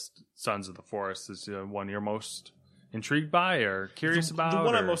that list, Sons of the Forest is one you're most intrigued by or curious about. The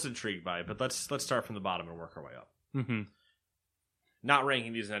one I'm most intrigued by, but let's start from the bottom and work our way up. Mm-hmm. Not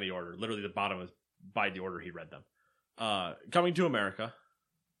ranking these in any order. Literally, the bottom is by the order he read them. Coming to America.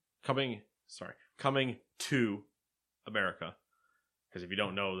 Coming to America. Because if you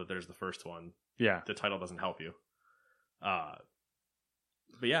don't know that there's the first one, the title doesn't help you. But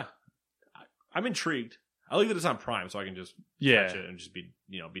yeah, I'm intrigued. I like that it's on Prime, so I can just catch it and just be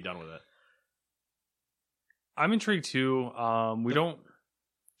done with it. I'm intrigued too.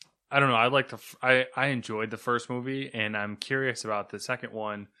 I don't know. I enjoyed the first movie, and I'm curious about the second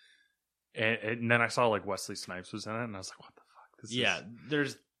one. And then I saw like Wesley Snipes was in it, and I was like, "What the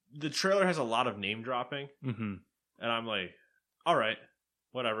fuck?" The trailer has a lot of name dropping, and I'm like, "All right,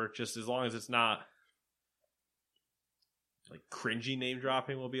 whatever. Just as long as it's not like cringy name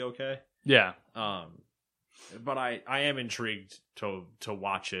dropping, will be okay." Yeah. But I am intrigued to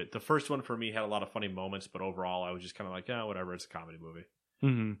watch it. The first one for me had a lot of funny moments, but overall I was just kind of like, whatever. It's a comedy movie.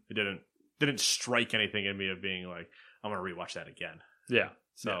 It didn't strike anything in me of being like, I'm gonna rewatch that again. Yeah.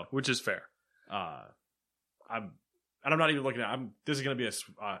 So which is fair. I'm not even looking at. This is gonna be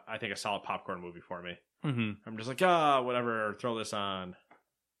I think a solid popcorn movie for me. I'm just like, whatever. Throw this on.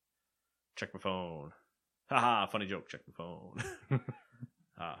 Check my phone. Haha, funny joke. Check my phone.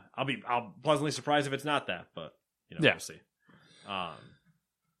 I'll pleasantly surprised if it's not that, but we'll see.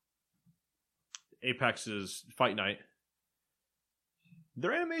 Apex's Fight Night.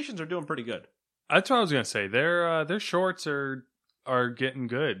 Their animations are doing pretty good. That's what I was gonna say. Their shorts are getting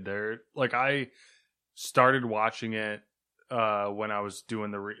good. They're like, I started watching it when I was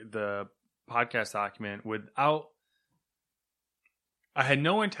doing the podcast document without. I had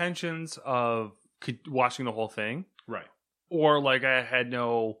no intentions of watching the whole thing, right? Or like I had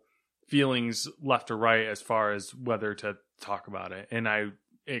no feelings left or right as far as whether to talk about it, and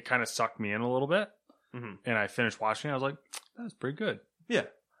it kind of sucked me in a little bit. and I finished watching it. I was like, that was pretty good. Yeah.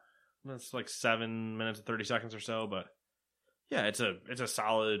 That's like 7 minutes and 30 seconds or so, but yeah, it's a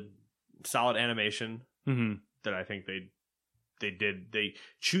solid animation that I think they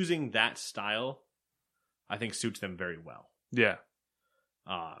choosing that style, I think suits them very well. Yeah.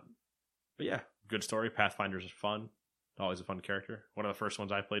 But yeah, good story. Pathfinder's is fun. Always a fun character. One of the first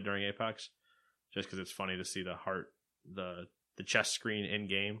ones I played during Apex, just because it's funny to see the chest screen in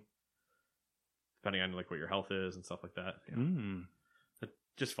game, depending on like what your health is and stuff like that.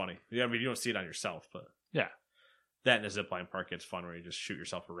 Just funny. Yeah, I mean, you don't see it on yourself, but yeah, that in a zipline park gets fun where you just shoot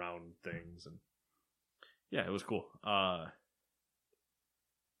yourself around things, and yeah, it was cool.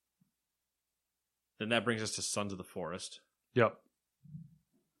 Then that brings us to Sons of the Forest. Yep.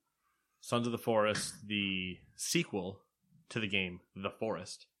 Sons of the Forest, the sequel to the game The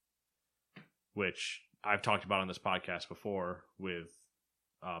Forest, which I've talked about on this podcast before with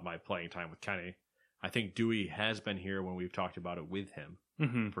my playing time with Kenny. I think Dewey has been here when we've talked about it with him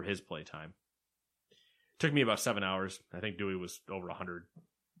for his playtime. Took me about 7 hours. I think Dewey was over 100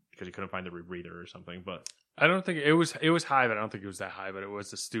 because he couldn't find the rebreather or something. But I don't think it was high, but I don't think it was that high. But it was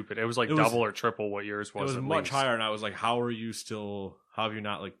stupid. It was like double or triple what yours was. It was much higher, and I was like, "How have you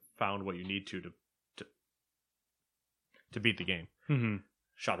not like found what you need to beat the game?"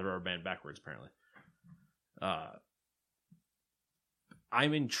 Shot the rubber band backwards, apparently.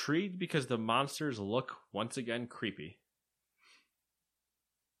 I'm intrigued because the monsters look once again creepy.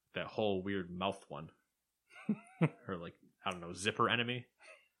 That whole weird mouth one. Or like, I don't know, zipper enemy.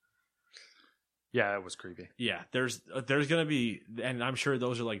 Yeah, it was creepy. Yeah, there's gonna be, and I'm sure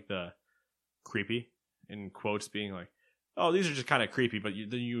those are like the creepy in quotes, being like, oh, these are just kind of creepy, but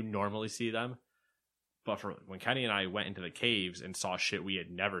you normally see them. But for when Kenny and I went into the caves and saw shit we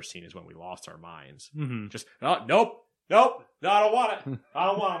had never seen is when we lost our minds. Just, oh, nope, no, I don't want it.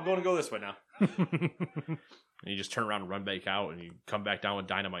 I'm going to go this way now. And you just turn around and run back out, and you come back down with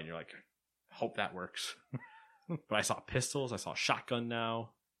dynamite, and you're like, hope that works. But I saw pistols, I saw shotgun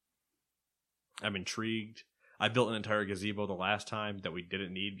now. I'm intrigued. I built an entire gazebo the last time that we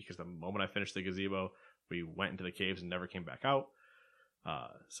didn't need because the moment I finished the gazebo, we went into the caves and never came back out.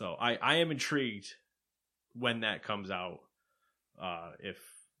 So I am intrigued when that comes out.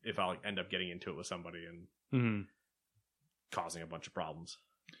 If I'll end up getting into it with somebody and causing a bunch of problems.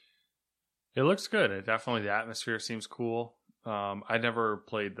 It looks good. It definitely, the atmosphere seems cool. I never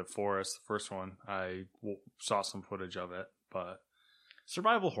played The Forest, the first one. I saw some footage of it, but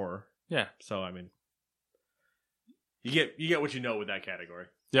survival horror. Yeah. So I mean, you get what you know with that category.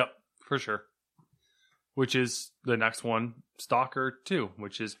 Yep, for sure. Which is the next one, Stalker 2,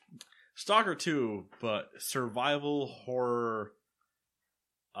 which is Stalker 2, but survival horror.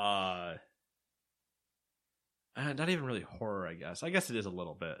 Not even really horror, I guess. I guess it is a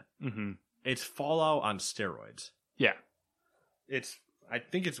little bit. It's Fallout on steroids. Yeah. I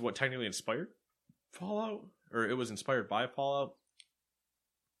think it's what technically inspired Fallout, or it was inspired by Fallout.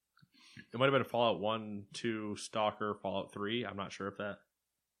 It might have been Fallout 1, 2, Stalker, Fallout 3. I'm not sure if that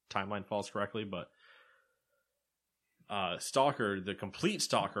timeline falls correctly, but Stalker, the complete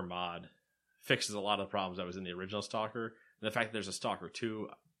Stalker mod, fixes a lot of the problems that was in the original Stalker. And the fact that there's a Stalker 2,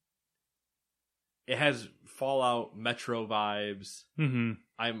 it has Fallout Metro vibes.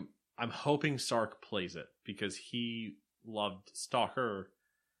 I'm hoping Sark plays it because he loved Stalker,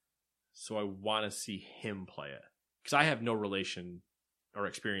 so I want to see him play it because I have no relation or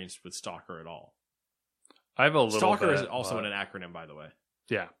experience with Stalker at all. I have a little Stalker bit, is also an acronym, by the way.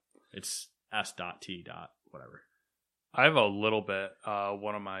 Yeah. It's S.T. whatever. I have a little bit.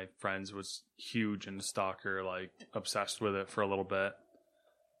 One of my friends was huge into Stalker, like obsessed with it for a little bit.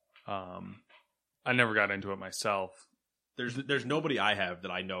 I never got into it myself. There's nobody I have that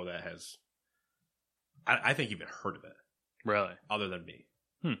I know that has, I think, even heard of it. Really? Other than me.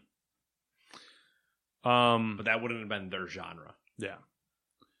 But that wouldn't have been their genre. Yeah.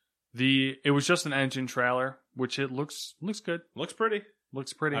 It was just an engine trailer, which it looks good. Looks pretty.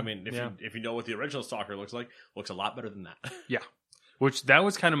 Looks pretty. I mean, if you know what the original Stalker looks like, looks a lot better than that. Yeah. Which that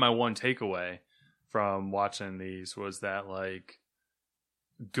was kind of my one takeaway from watching these was that like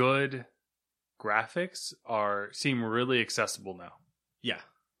good graphics seem really accessible now. Yeah.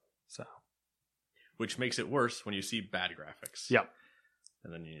 So, which makes it worse when you see bad graphics. Yep.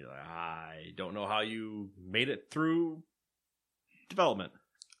 And then you're like, I don't know how you made it through development.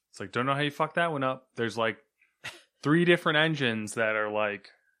 It's like, don't know how you fucked that one up. There's like 3 different engines that are like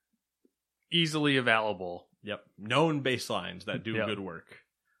easily available. Yep. Known baselines that do good work.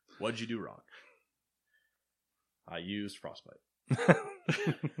 What'd you do wrong? I used Frostbite.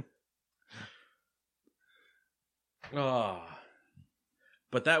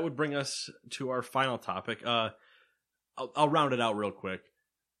 But that would bring us to our final topic. I'll round it out real quick.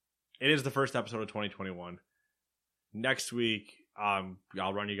 It is the first episode of 2021. Next week, I'll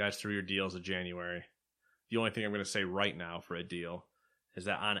run you guys through your deals of January. The only thing I'm going to say right now for a deal is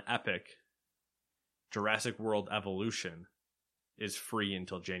that on Epic, Jurassic World Evolution is free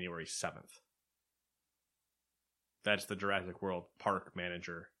until January 7th. That's the Jurassic World Park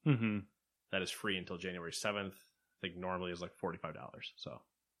Manager. Mm-hmm. That is free until January 7th. I think normally is like $45. So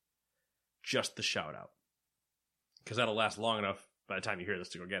just the shout out. Because that'll last long enough by the time you hear this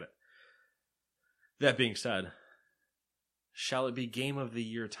to go get it. That being said, shall it be Game of the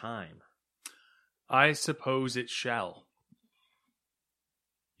Year time? I suppose it shall.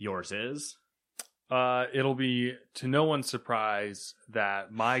 Yours is? It'll be to no one's surprise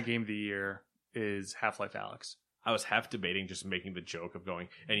that my Game of the Year is Half-Life Alyx. I was half debating just making the joke of going,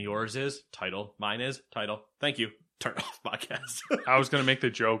 and yours is? Title. Mine is? Title. Thank you. Turn off podcast. I was going to make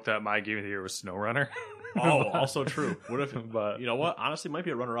the joke that my Game of the Year was SnowRunner. Oh, also true. What if, but you know what? Honestly, it might be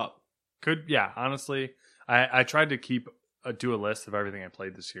a runner-up. Could, yeah, honestly. I tried to do a list of everything I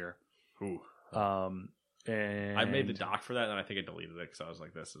played this year. Ooh. And I made the doc for that, and I think I deleted it because I was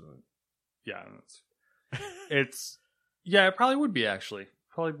like, this isn't... Yeah, yeah, it probably would be, actually.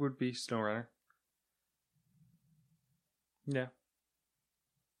 Probably would be SnowRunner. Yeah.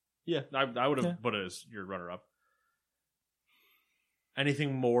 Yeah, I would have put it as your runner-up.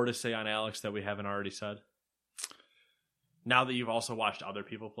 Anything more to say on Alyx that we haven't already said? Now that you've also watched other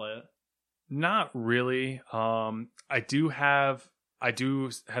people play it? Not really. I do have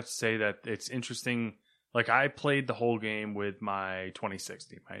to say that it's interesting. Like, I played the whole game with my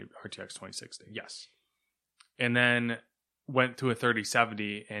 2060, my RTX 2060. Yes. And then went to a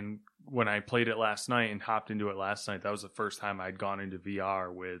 3070, and when I played it last night and hopped into it last night, that was the first time I'd gone into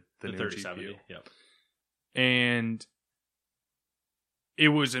VR with the new 3070. GPU. Yep. And it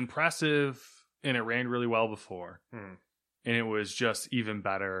was impressive, and it ran really well before. Hmm. And it was just even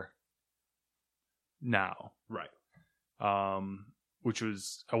better now. Right. Which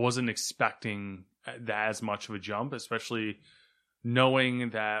was, I wasn't expecting that as much of a jump, especially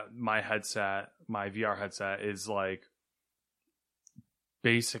knowing that my VR headset is like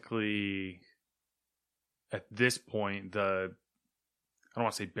basically at this point I don't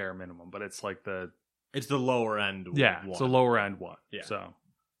want to say bare minimum, but it's like it's the lower end one. It's the lower end one. Yeah. So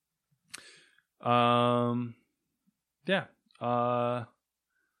yeah.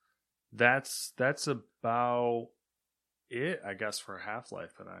 That's about it, I guess, for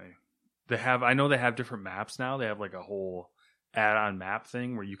Half-Life. I know they have different maps now. They have like a whole add-on map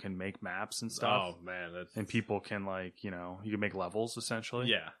thing where you can make maps and stuff. Oh man, and people can you can make levels essentially.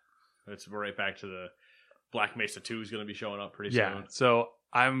 Yeah, we're right back to the Black Mesa 2 is going to be showing up pretty Yeah, soon. so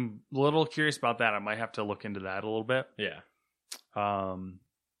I'm a little curious about that. I might have to look into that a little bit. Yeah. I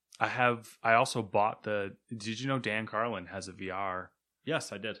also bought did you know Dan Carlin has a VR?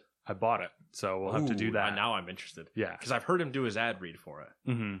 Yes, I did. I bought it, so we'll have to do that. Now I'm interested. Yeah, because I've heard him do his ad read for it.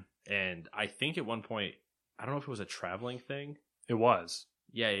 Mm-hmm. And I think at one point, I don't know if it was a traveling thing. It was.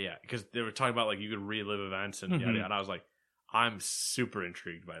 Yeah. Because they were talking about like you could relive events and yada, and I was like, I'm super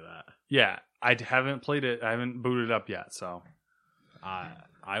intrigued by that. Yeah, I haven't played it. I haven't booted it up yet, so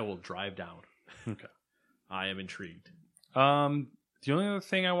I will drive down. Okay. I am intrigued. The only other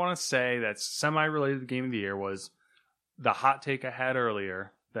thing I want to say that's semi-related to the Game of the Year was the hot take I had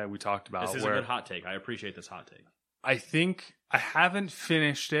earlier that we talked about. This is a good hot take. I appreciate this hot take. I think I haven't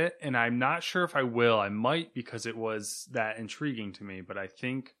finished it, and I'm not sure if I will. I might, because it was that intriguing to me, but I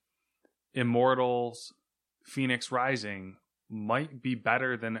think Immortals Phoenix Rising might be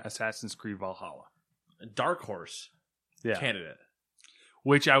better than Assassin's Creed Valhalla. Dark Horse candidate.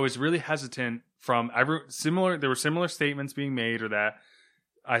 Which I was really hesitant from. There were similar statements being made, or that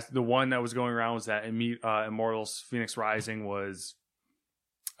the one that was going around was that Immortals Phoenix Rising was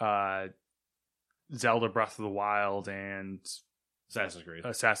Zelda Breath of the Wild and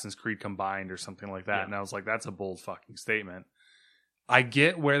Assassin's Creed combined or something like that. Yeah. And I was like, that's a bold fucking statement. I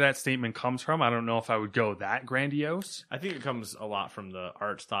get where that statement comes from. I don't know if I would go that grandiose. I think it comes a lot from the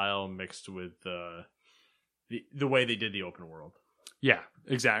art style mixed with the way they did the open world. Yeah,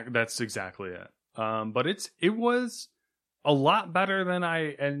 exactly. That's exactly it. But it was a lot better than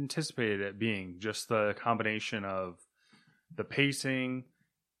I anticipated it being. Just the combination of the pacing,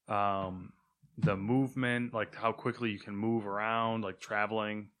 the movement, like how quickly you can move around, like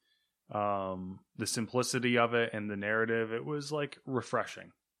traveling, the simplicity of it, and the narrative. It was like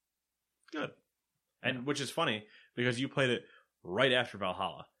refreshing. Good. And which is funny because you played it right after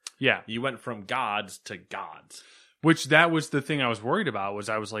Valhalla. Yeah. You went from gods to gods. Which that was the thing I was worried about.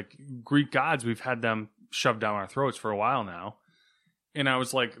 I was like, Greek gods, we've had them shoved down our throats for a while now. And I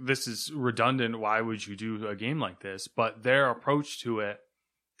was like, this is redundant. Why would you do a game like this? But their approach to it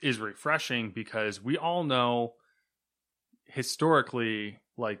is refreshing because we all know historically,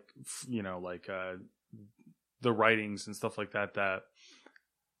 like, you know, like the writings and stuff like that, that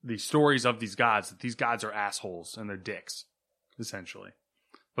the stories of these gods, that these gods are assholes and they're dicks, essentially.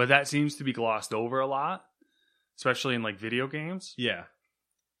 But that seems to be glossed over a lot, especially in like video games. Yeah.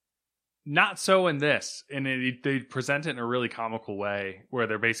 Not so in this. And they present it in a really comical way where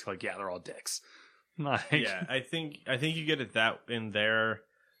they're basically like, yeah, they're all dicks. Like, Yeah, I think you get it that in there.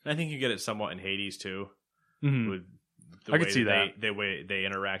 And I think you get it somewhat in Hades too. With the I way could see that. The way they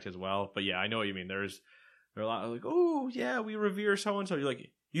interact as well. But yeah, I know what you mean. There are a lot of like, oh yeah, we revere so and so. You're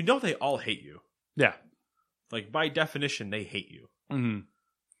like, you know, they all hate you. Yeah. Like by definition, they hate you. Mm-hmm.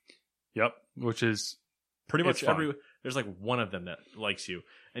 Yep. Which is Pretty much fun. there's like one of them that likes you.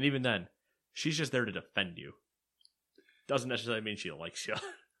 And even then, she's just there to defend you. Doesn't necessarily mean she likes you.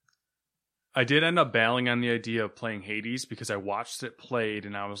 I did end up bailing on the idea of playing Hades because I watched it played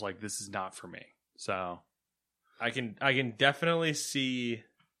and I was like, this is not for me. So I can definitely see.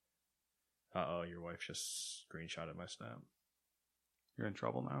 Uh-oh, your wife just screenshotted my snap. you're in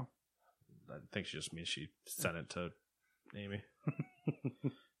trouble now. I think she just means she sent it to Amy.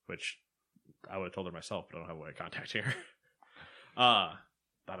 Which I would have told her myself, but I don't have a way of contacting her. I'd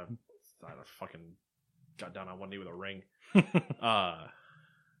have fucking got down on one knee with a ring. That's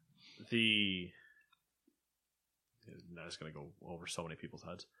gonna go over so many people's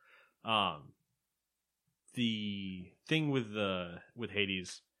heads. The thing with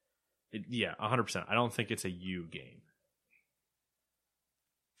Hades, 100%. I don't think it's a you game.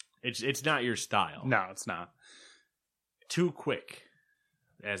 It's not your style. No, it's not. Too quick,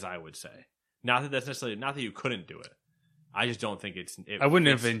 as I would say. Not that that's necessarily not that you couldn't do it. I just don't think I wouldn't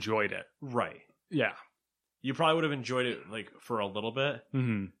have enjoyed it. Right. Yeah. You probably would have enjoyed it like for a little bit,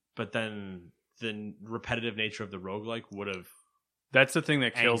 But then the repetitive nature of the roguelike would have that's the thing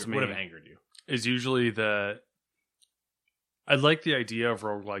that kills me. Would have angered you. Is usually I like the idea of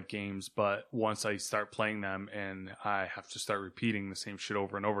roguelike games, but once I start playing them and I have to start repeating the same shit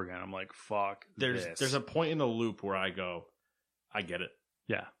over and over again, I'm like, fuck this. There's a point in the loop where I go, I get it.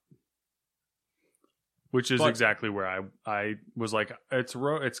 Yeah. Which is exactly where I was like, I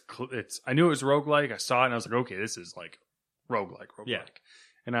knew it was roguelike. I saw it and I was like, okay, this is like roguelike. Yeah.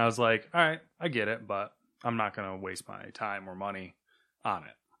 And I was like, all right, I get it, but I'm not going to waste my time or money on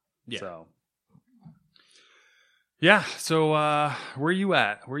it. Yeah. So, yeah. So, where are you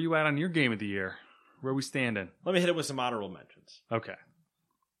at? Where are you at on your game of the year? Where are we standing? Let me hit it with some honorable mentions. Okay.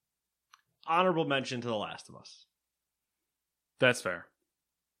 Honorable mention to The Last of Us. That's fair.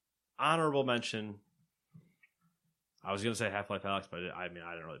 Honorable mention. I was going to say Half-Life Alyx, but I didn't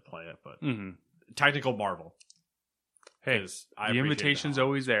really play it. But Technical Marvel. Hey, the invitation's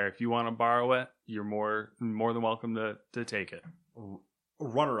always there. If you want to borrow it, you're more than welcome to take it.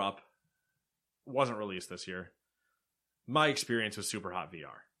 Runner-up. Wasn't released this year. My experience with Super Hot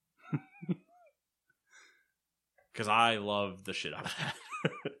VR. Because I love the shit out of that.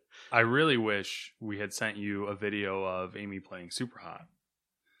 I really wish we had sent you a video of Amy playing Super Hot.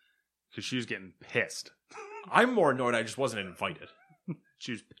 Because she was getting pissed. I'm more annoyed I just wasn't invited.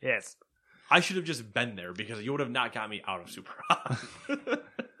 She was pissed. I should have just been there because you would have not got me out of Super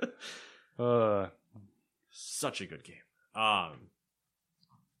Hot. Such a good game. God,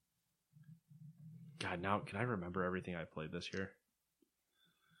 now can I remember everything I played this year?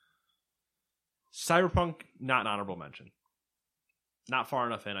 Cyberpunk, not an honorable mention. Not far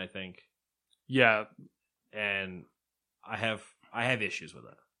enough in, I think. Yeah. And I have issues with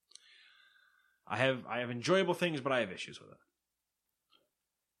it. I have enjoyable things, but I have issues with it.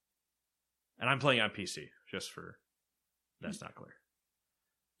 And I'm playing on PC, just for that's not clear.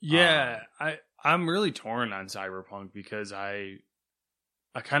 Yeah, I'm really torn on Cyberpunk because I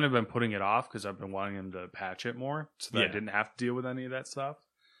kind of been putting it off because I've been wanting them to patch it more so that I didn't have to deal with any of that stuff.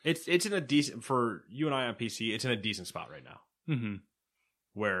 It's in a decent, for you and I on PC, it's in a decent spot right now. Mm-hmm.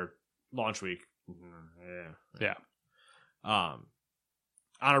 Where launch week, yeah.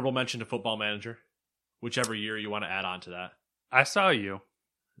 Honorable mention to Football Manager, whichever year you want to add on to that. I saw you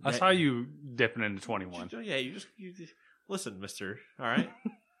dipping into 21. Yeah, you just listen, mister. All right.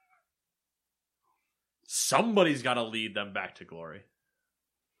 Somebody's got to lead them back to glory.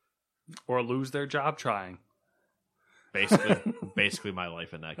 Or lose their job trying. Basically my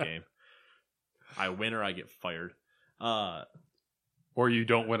life in that game. I win or I get fired. Or you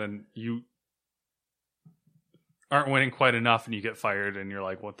don't win and you aren't winning quite enough and you get fired and you're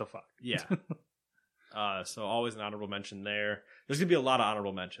like, what the fuck? Yeah. So always an honorable mention there. There's going to be a lot of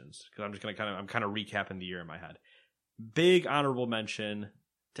honorable mentions because I'm just going to I'm kind of recapping the year in my head. big honorable mention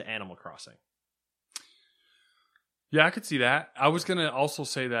to Animal Crossing. Yeah, I could see that. I was going to also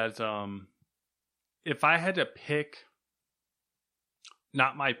say that if I had to pick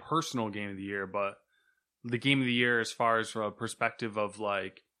not my personal game of the year, but the game of the year as far as from a perspective of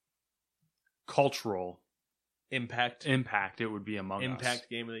like cultural impact, it would be Among Us. Impact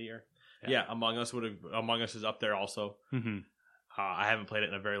game of the year. Yeah, Among Us is up there also. Mm-hmm. I haven't played it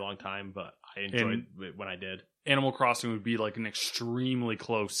in a very long time, but I enjoyed it when I did. Animal Crossing would be like an extremely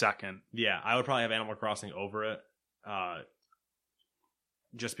close second. Yeah, I would probably have Animal Crossing over it.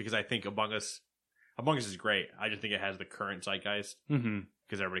 Just because I think Among Us is great. I just think it has the current zeitgeist.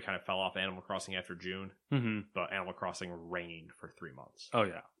 Because everybody kind of fell off Animal Crossing after June. But Animal Crossing reigned for 3 months. Oh,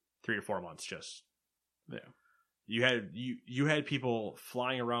 yeah. 3 to 4 months just... Yeah. You had people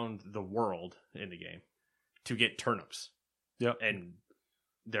flying around the world in the game to get turnips. Yep. And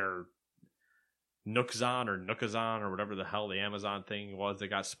their Nookazon or whatever the hell the Amazon thing was that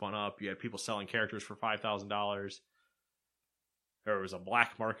got spun up. You had people selling characters for $5,000. There was a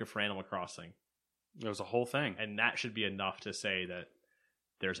black market for Animal Crossing. It was a whole thing. And that should be enough to say that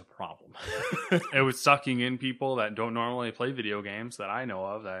there's a problem. It was sucking in people that don't normally play video games that I know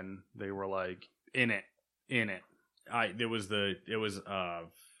of, and they were like in it. It was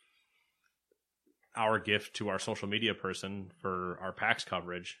our gift to our social media person for our PAX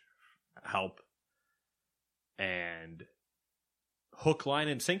coverage help, and hook, line,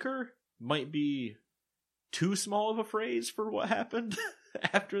 and sinker might be too small of a phrase for what happened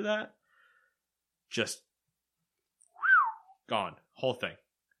after that. Just gone, whole thing.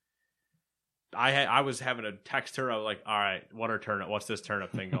 I was having to text her. I was like, all right, what's this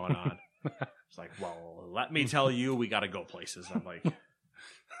turnip thing going on? It's like, well, let me tell you, we got to go places. I'm like,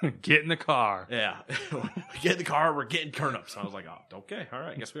 get in the car. Yeah, get in the car. We're getting turnips. I was like, oh, okay, all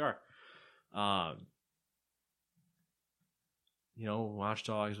right, I guess we are. Watch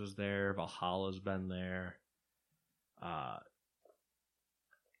Dogs was there. Valhalla's been there.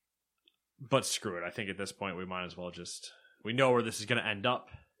 But screw it. I think at this point we might as well we know where this is going to end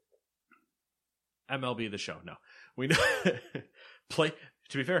up. MLB the Show. No, we know. To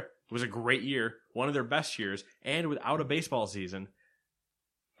be fair, it was a great year, one of their best years, and without a baseball season,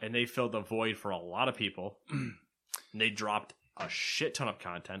 and they filled the void for a lot of people. And they dropped a shit ton of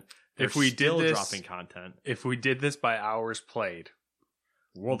content. They're still dropping content. If we did this by hours played,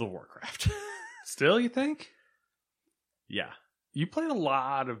 World of Warcraft. Still, you think? Yeah. You played a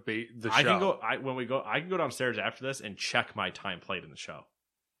lot of the show. I can go downstairs after this and check my time played in the show.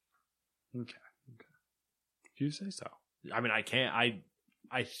 Okay. If you say so. I mean, I can't.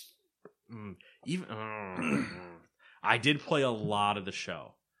 I did play a lot of the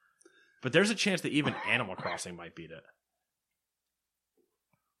show, but there's a chance that even Animal Crossing might beat it.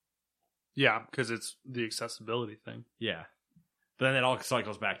 Yeah, because it's the accessibility thing. Yeah, but then it all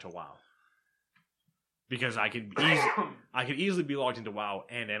cycles back to WoW. Because I could easily be logged into WoW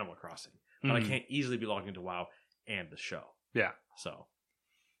and Animal Crossing, but I can't easily be logged into WoW and the show. Yeah. So,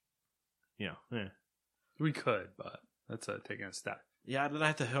 we could, but that's taking a step. Yeah, then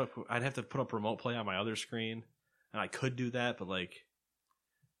I'd have to put up remote play on my other screen, and I could do that, but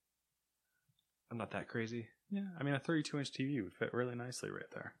I'm not that crazy. Yeah, I mean a 32-inch TV would fit really nicely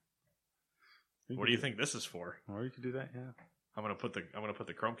right there. What do you think this is for? Or you could do that, yeah. I'm gonna put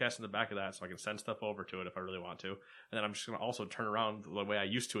the Chromecast in the back of that so I can send stuff over to it if I really want to, and then I'm just gonna also turn around the way I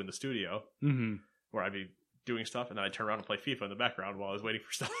used to in the studio, where I'd be doing stuff, and then I turn around and play FIFA in the background while I was waiting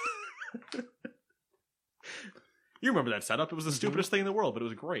for stuff. You remember that setup? It was the stupidest thing in the world, but it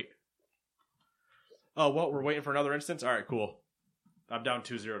was great. Oh, well, we're waiting for another instance? All right, cool. I'm down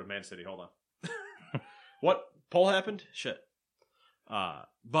 2-0 to Man City. Hold on. What? Poll happened? Shit.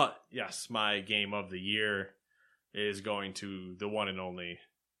 But, yes, my game of the year is going to the one and only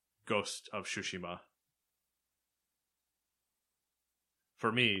Ghost of Tsushima.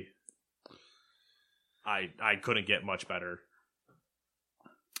 For me, I couldn't get much better.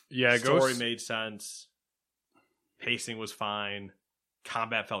 Yeah, Story made sense. Pacing was fine.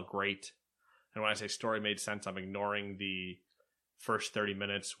 Combat felt great. And when I say story made sense, I'm ignoring the first 30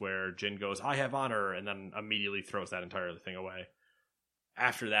 minutes where Jin goes, I have honor, and then immediately throws that entire thing away.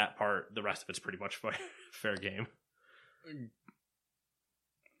 After that part, the rest of it's pretty much fair game.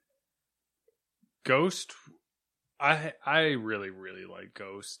 Ghost, I really, really like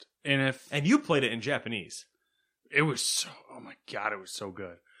Ghost. And you played it in Japanese. It was so, oh my god, it was so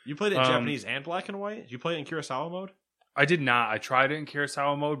good. You played it in Japanese and black and white? Did you play it in Kurosawa mode? I did not. I tried it in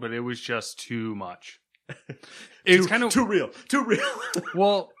Kurosawa mode, but it was just too much. It's kind of too real.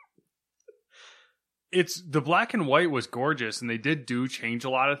 Well, It's the black and white was gorgeous, and they did change a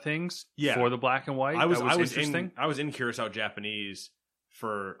lot of things for the black and white. I was interesting. I was in Curacao Japanese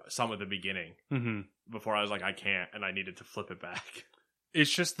for some of the beginning before I was like, I can't, and I needed to flip it back. It's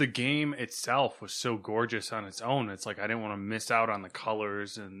just the game itself was so gorgeous on its own. It's like I didn't want to miss out on the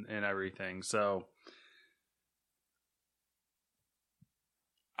colors and everything. So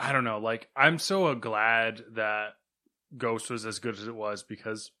I don't know. Like, I'm so glad that Ghost was as good as it was,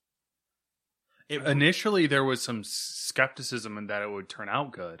 because initially there was some skepticism in that it would turn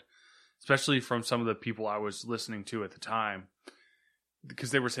out good, especially from some of the people I was listening to at the time,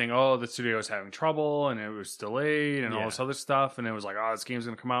 because they were saying, oh, the studio is having trouble and it was delayed and all this other stuff. And it was like, oh, this game's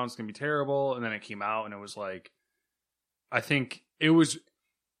going to come out. It's going to be terrible. And then it came out and it was like, I think it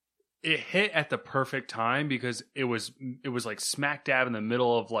hit at the perfect time, because it was like smack dab in the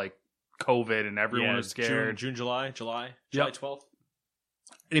middle of like COVID and everyone was scared. July 12th.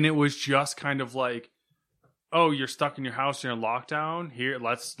 And it was just kind of like, oh, you're stuck in your house, you're in lockdown. Here,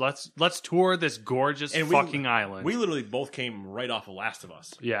 let's tour this gorgeous fucking island. We literally both came right off of Last of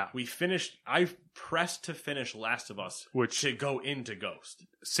Us. Yeah. I pressed to finish Last of Us, to go into Ghost.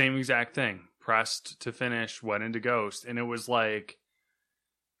 Same exact thing. Pressed to finish, went into Ghost, and it was like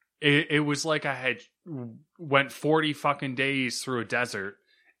it was like I had went 40 fucking days through a desert,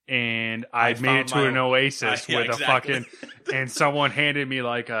 and I made it to an oasis with a fucking and someone handed me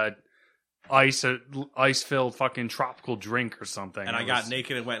like a ice-filled fucking tropical drink or something. And I got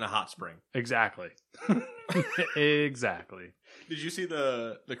naked and went in a hot spring. Exactly. Exactly. Did you see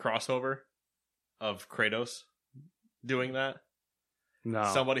the crossover of Kratos doing that? No.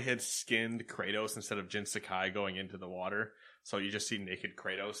 Somebody had skinned Kratos instead of Jin Sakai going into the water. So you just see naked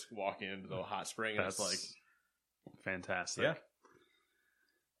Kratos walking into the hot spring. And it's like... fantastic. Yeah.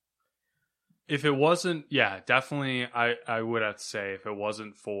 If it wasn't... Yeah, definitely, I would have to say, if it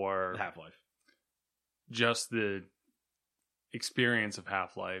wasn't for... Half-Life. Just the experience of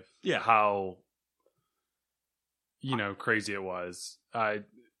Half-Life. Yeah. How, crazy it was.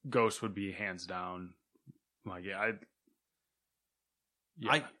 Ghost would be hands down. Like,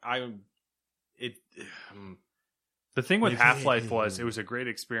 the thing with Half-Life was it was a great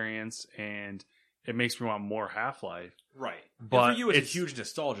experience, and it makes me want more Half-Life. Right. But and for you, it's a huge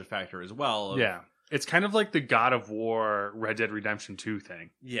nostalgia factor as well. Yeah. It's kind of like the God of War Red Dead Redemption 2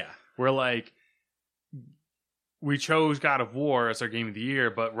 thing. Yeah. Where, like, we chose God of War as our game of the year,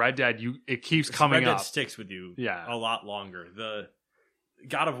 but Red Dead, it keeps coming up. Red Dead sticks with you a lot longer. The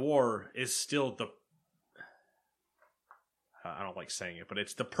God of War is still I don't like saying it, but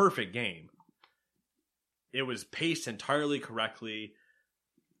it's the perfect game. It was paced entirely correctly.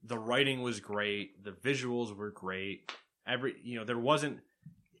 The writing was great. The visuals were great. There wasn't...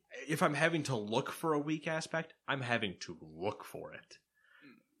 If I'm having to look for a weak aspect, I'm having to look for it.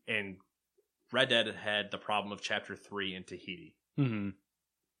 And Red Dead had the problem of Chapter 3 in Tahiti. Mm-hmm.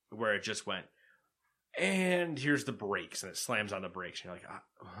 Where it just went, and here's the brakes, and it slams on the brakes. And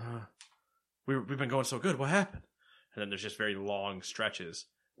you're like, we've been going so good. What happened? And then there's just very long stretches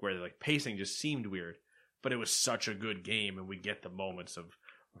where the pacing just seemed weird. But it was such a good game, and we get the moments of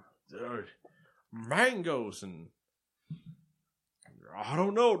mangoes and I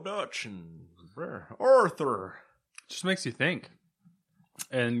don't know, Dutch and Arthur. Just makes you think.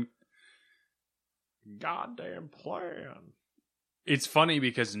 And goddamn plan. It's funny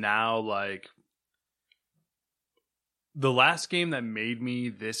because now, like, the last game that made me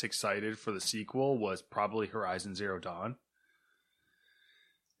this excited for the sequel was probably Horizon Zero Dawn.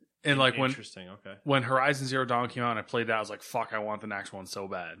 And like when Horizon Zero Dawn came out and I played that, I was like, fuck, I want the next one so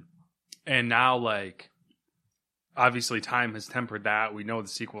bad. And now, like, obviously time has tempered that. We know the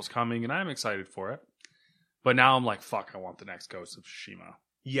sequel's coming and I'm excited for it. But now I'm like, fuck, I want the next Ghost of Tsushima.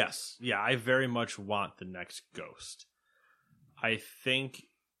 Yes. Yeah, I very much want the next Ghost. I think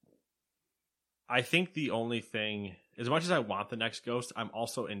the only thing, as much as I want the next Ghost, I'm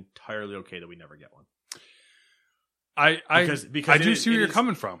also entirely okay that we never get one. Because I do see where you're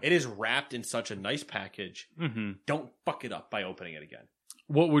coming from. It is wrapped in such a nice package. Mm-hmm. Don't fuck it up by opening it again.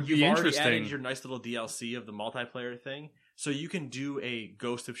 What would be interesting? You've already added your nice little DLC of the multiplayer thing, so you can do a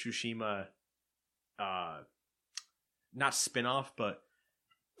Ghost of Tsushima, not spin-off, but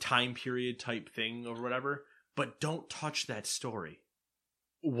time period type thing or whatever. But don't touch that story.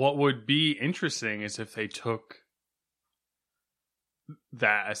 What would be interesting is if they took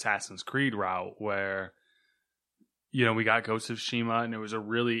that Assassin's Creed route where, we got Ghost of Tsushima and it was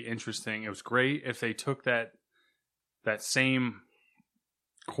it was great if they took that same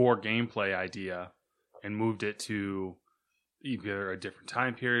core gameplay idea and moved it to either a different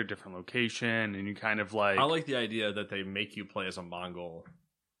time period, a different location, and you kind of like... I like the idea that they make you play as a Mongol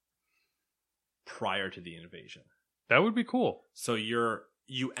prior to the invasion. That would be cool. So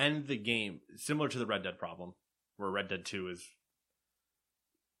you end the game similar to the Red Dead problem, where Red Dead 2 is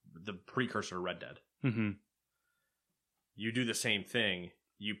the precursor to Red Dead. Mm-hmm. You do the same thing.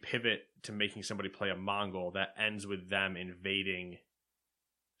 You pivot to making somebody play a Mongol that ends with them invading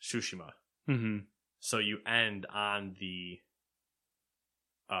Tsushima. Mm-hmm. So you end on the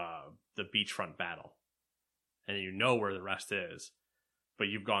beachfront battle, and you know where the rest is, but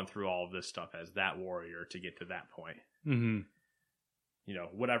you've gone through all of this stuff as that warrior to get to that point. Mm-hmm. You know,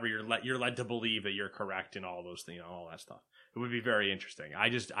 whatever you're led to believe that you're correct in all those things, all that stuff. It would be very interesting. I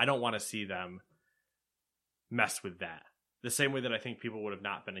don't want to see them mess with that. The same way that I think people would have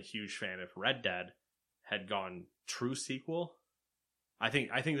not been a huge fan if Red Dead had gone true sequel. I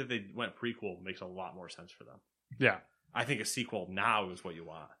think that they went prequel makes a lot more sense for them. Yeah. I think a sequel now is what you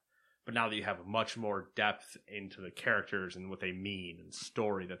want. But now that you have much more depth into the characters and what they mean and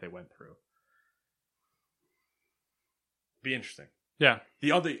story that they went through. Be interesting. Yeah.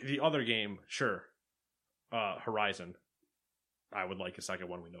 The other game, sure. Horizon. I would like a second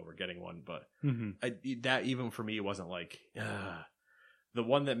one. We know we're getting one, but that even for me wasn't like the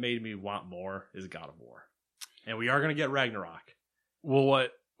one that made me want more is God of War. And we are going to get Ragnarok. Well,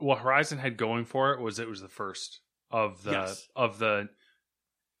 what Horizon had going for it was the first of the Yes. of the.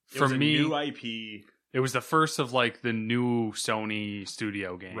 It For was a me, new IP. it was the first of like the new Sony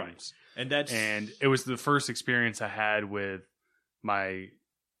studio games, Right. And it was the first experience I had with my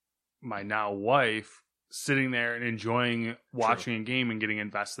now wife sitting there and enjoying watching a game and getting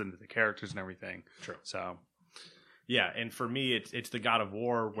invested into the characters and everything. True. So, yeah, and for me, it's the God of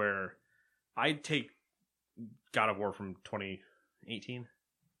War where I'd take God of War from 2018.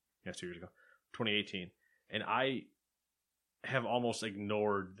 Yeah, 2 years ago. 2018. And I have almost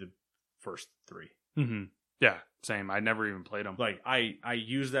ignored the first three. mm-hmm. Yeah, same. I never even played them. Like, I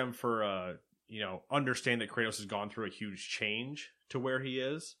use them for, understand that Kratos has gone through a huge change to where he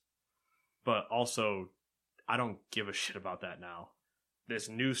is. But also, I don't give a shit about that now. This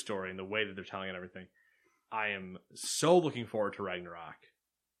new story and the way that they're telling it and everything. I am so looking forward to Ragnarok.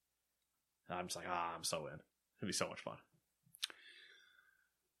 I'm just like, I'm so in. It'll be so much fun.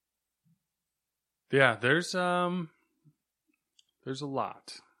 Yeah, there's a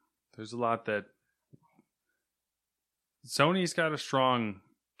lot. There's a lot that Sony's got a strong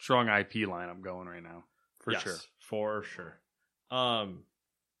IP lineup going right now, for Yes, sure. For sure.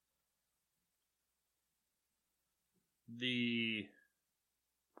 The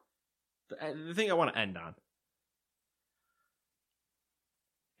thing I want to end on.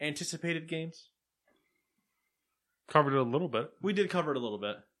 Anticipated games. Covered it a little bit. We did cover it a little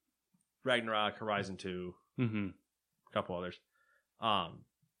bit. Ragnarok, Horizon 2, Mm-hmm. a couple others.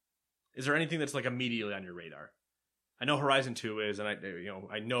 Is there anything that's like immediately on your radar? I know Horizon 2 is, and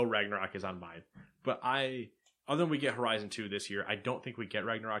I know Ragnarok is on mine. But other than we get Horizon 2 this year, I don't think we get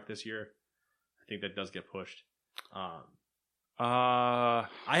Ragnarok this year. I think that does get pushed. I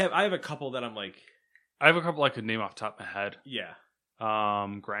have a couple that I'm like, I have a couple I could name off the top of my head. yeah.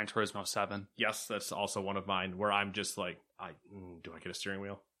 Gran Turismo 7. Yes, that's also one of mine where I'm just like, do I get a steering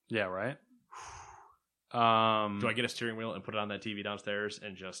wheel? Yeah, right? Do I get a steering wheel and put it on that TV downstairs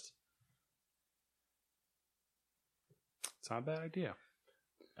and just... It's not a bad idea.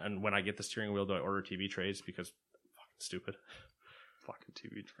 And when I get the steering wheel, do I order TV trays? Because fucking stupid. Fucking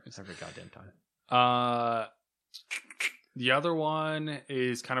TV trays. Every goddamn time. The other one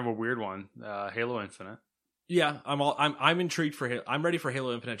is kind of a weird one. Halo Infinite. Yeah, I'm intrigued for Halo. I'm ready for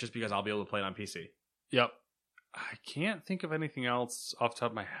Halo Infinite just because I'll be able to play it on PC. Yep. I can't think of anything else off the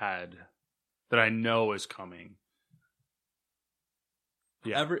top of my head that I know is coming.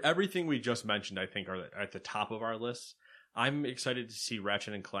 Yeah. Everything we just mentioned, I think, are at the top of our list. I'm excited to see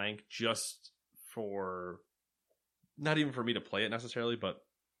Ratchet and Clank just for, not even for me to play it necessarily, but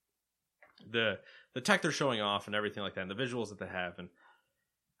the tech they're showing off and everything like that, and the visuals that they have, and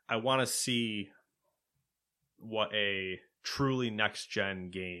I want to see what a truly next-gen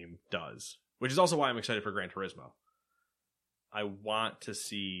game does, which is also why I'm excited for Gran Turismo. I want to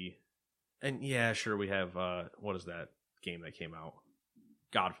see, and yeah, sure, we have, what is that game that came out?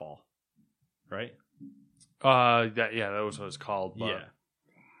 Godfall, right? That was what it's called. But Yeah.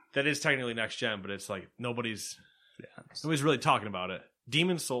 That is technically next-gen, but it's like nobody's really talking about it.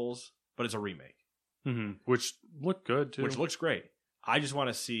 Demon's Souls, but it's a remake. Mm-hmm. Which looked good, too. Which looks great. I just want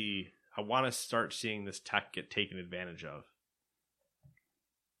to start seeing this tech get taken advantage of.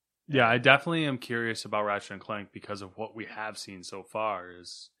 Yeah, I definitely am curious about Ratchet and Clank because of what we have seen so far.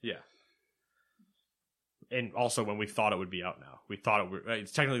 Yeah. And also when we thought it would be out now. We thought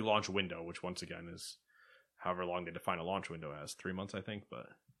it's technically launch window, which once again is however long they define a launch window as. 3 months, I think, but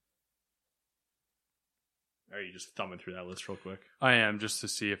Are you just thumbing through that list real quick? I am, just to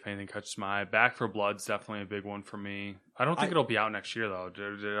see if anything catches my eye. Back 4 Blood's definitely a big one for me. I don't think it'll be out next year, though.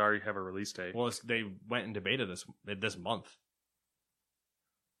 Did it already have a release date? Well, they went into beta this month.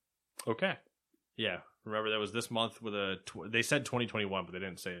 Okay. Yeah. Remember, that was this month with they said 2021, but they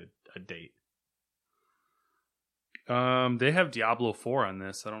didn't say a date. They have Diablo 4 on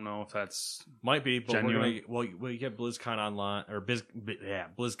this. I don't know if that's might be, but genuine. we get BlizzCon online or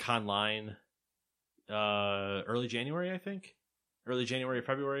BlizzCon line early January, I think. Early January,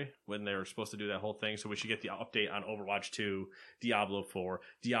 February, when they were supposed to do that whole thing. So we should get the update on Overwatch 2, Diablo 4,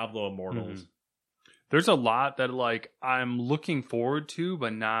 Diablo Immortals. Mm-hmm. There's a lot that I'm looking forward to,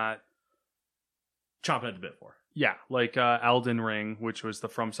 but not chomping at the bit for. Yeah, like Elden Ring, which was the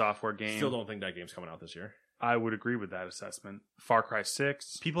From Software game. Still don't think that game's coming out this year. I would agree with that assessment. Far Cry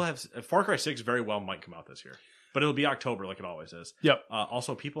 6. People have Far Cry 6 very well might come out this year, but it'll be October like it always is. Yep.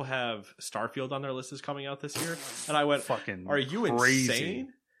 Also, people have Starfield on their list is coming out this year, and I went, "Fucking are you crazy.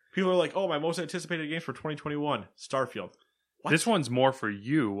 insane?" People are like, "Oh, my most anticipated game for 2021, Starfield." What? This one's more for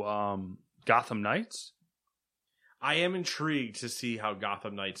you. Gotham Knights. I am intrigued to see how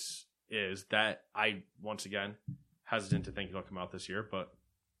Gotham Knights is. That I once again hesitant to think it'll come out this year, but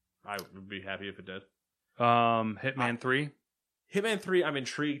I would be happy if it did. Hitman 3. Hitman 3, I'm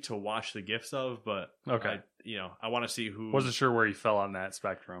intrigued to watch the gifts of, but okay, I want to see who. Wasn't sure where you fell on that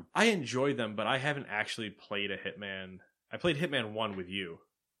spectrum. I enjoyed them, but I haven't actually played a Hitman. I played Hitman 1 with you.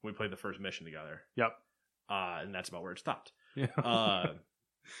 We played the first mission together. Yep. And that's about where it stopped. Yeah.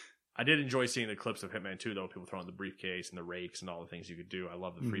 I did enjoy seeing the clips of Hitman 2, though. People throwing the briefcase and the rakes and all the things you could do. I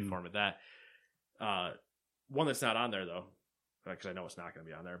love the free form of that. One that's not on there, though, because I know it's not going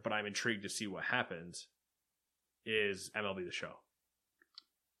to be on there, but I'm intrigued to see what happens, is MLB The Show.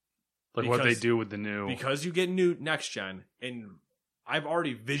 Like what they do with the new... Because you get new next gen, and I've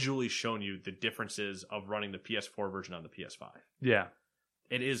already visually shown you the differences of running the PS4 version on the PS5. Yeah.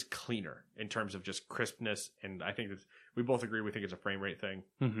 It is cleaner in terms of just crispness, and I think that we both agree we think it's a frame rate thing,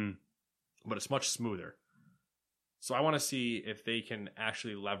 but it's much smoother. So I want to see if they can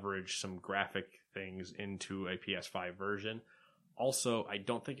actually leverage some graphic things into a PS5 version. Also, I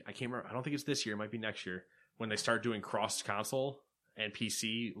don't think it's this year, it might be next year, when they start doing cross console and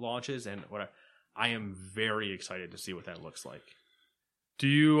PC launches and whatever. I am very excited to see what that looks like. Do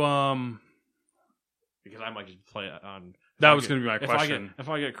you because I might just play it on. That was going to be my question. If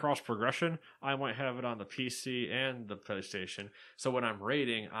I get cross progression, I might have it on the PC and the PlayStation. So when I'm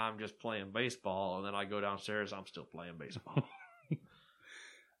raiding, I'm just playing baseball, and then I go downstairs, I'm still playing baseball.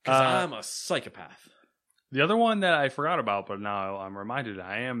 Because I'm a psychopath. The other one that I forgot about, but now I'm reminded,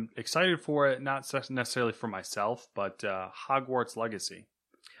 I am excited for it, not necessarily for myself, but Hogwarts Legacy.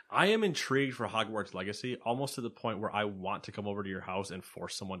 I am intrigued for Hogwarts Legacy, almost to the point where I want to come over to your house and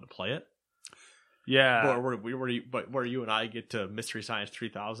force someone to play it. Yeah. Where you and I get to Mystery Science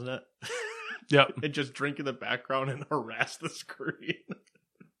 3000 it. Yep. And just drink in the background and harass the screen.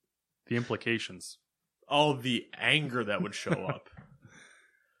 The implications. Oh, the anger that would show up.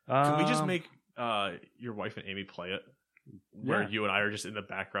 Can we just make your wife and Amy play it? Where you and I are just in the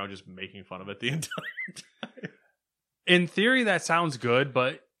background just making fun of it the entire time. In theory, that sounds good,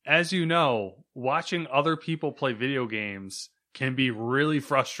 but as you know, watching other people play video games can be really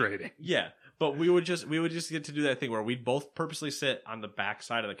frustrating. Yeah. But we would just get to do that thing where we'd both purposely sit on the back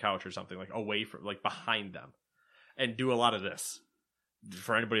side of the couch or something, like away from, like behind them, and do a lot of this.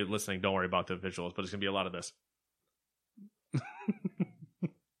 For anybody listening, don't worry about the visuals, but it's gonna be a lot of this.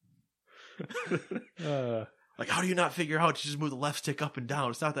 Like, how do you not figure out to just move the left stick up and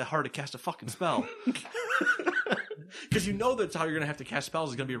down? It's not that hard to cast a fucking spell. Because you know that's how you're gonna have to cast spells.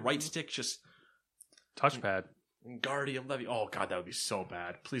 It's gonna be right stick, just touchpad. Guardian Levy. Oh god, that would be so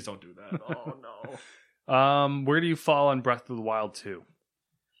bad. Please don't do that. Oh no. Where do you fall on Breath of the Wild 2?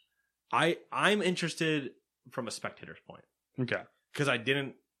 I'm interested from a spectator's point. Okay. Because I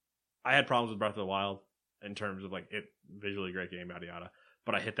had problems with Breath of the Wild in terms of like it visually great game, yada yada.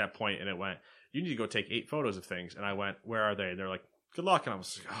 But I hit that point and it went, you need to go take 8 photos of things. And I went, where are they? And they're like, good luck. And I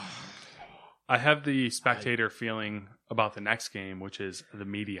was like, oh. I have the spectator feeling about the next game, which is The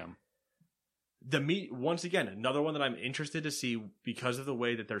Medium. Once again, another one that I'm interested to see because of the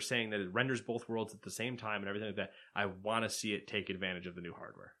way that they're saying that it renders both worlds at the same time and everything like that. I want to see it take advantage of the new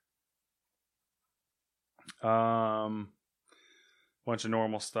hardware. Bunch of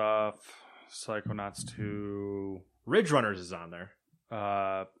normal stuff. Psychonauts 2. Ridge Runners is on there.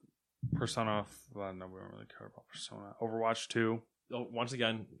 Persona. Well, no, we don't really care about Persona. Overwatch 2. Oh, once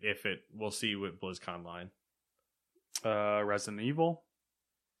again, we'll see with BlizzCon line. Resident Evil.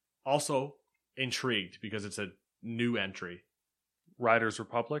 Also intrigued because it's a new entry. Riders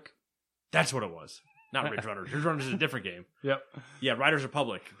Republic. That's what it was. Not Ridge Runners. Ridge Runners is a different game. Yep. Yeah, Riders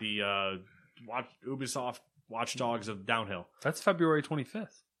Republic, the Ubisoft Watch Dogs of Downhill. That's February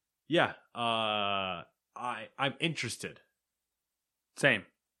 25th. Yeah, I'm interested. Same.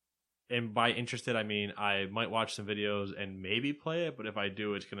 And by interested, I mean I might watch some videos and maybe play it, but if I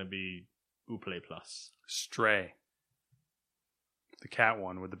do, it's going to be Uplay Plus. Stray. The cat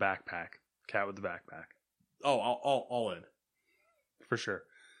one with the backpack. Cat with the backpack. Oh, all in. For sure.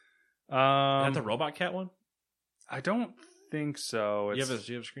 Is that the robot cat one? I don't think so. You have a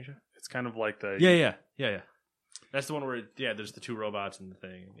screenshot? It's kind of like the... Yeah. That's the one where, there's the two robots and the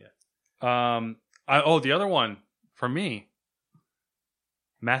thing. Yeah. The other one, for me,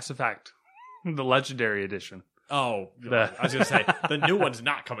 Mass Effect. The Legendary Edition. Oh, I was going to say, the new one's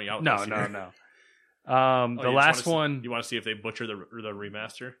not coming out this year. No. The last one... You want to see if they butcher the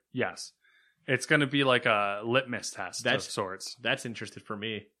remaster? Yes. It's going to be like a litmus test of sorts. That's interesting for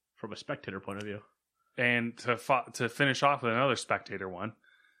me from a spectator point of view. And to finish off with another spectator one,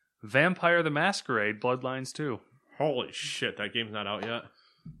 Vampire the Masquerade Bloodlines 2. Holy shit, that game's not out yet.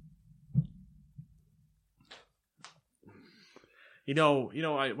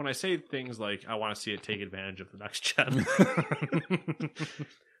 When I say things like I want to see it take advantage of the next gen,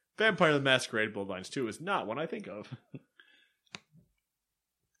 Vampire the Masquerade Bloodlines 2 is not one I think of.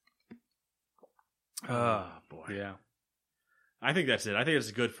 Oh, boy. Yeah. I think that's it. I think it's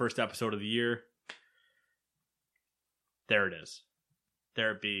a good first episode of the year. There it is.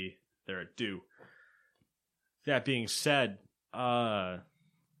 There it be. There it do. That being said,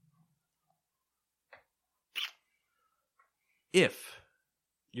 if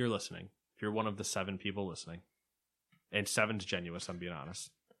you're listening, if you're one of the 7 people listening, and 7's genuine, I'm being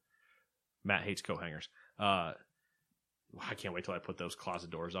honest. Matt hates coat hangers. I can't wait till I put those closet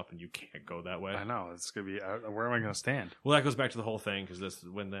doors up and you can't go that way. I know. It's going to be... where am I going to stand? Well, that goes back to the whole thing, because this is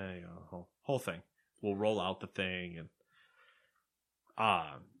when they... whole thing. We'll roll out the thing.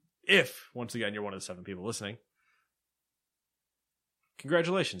 And if, once again, you're one of the 7 people listening,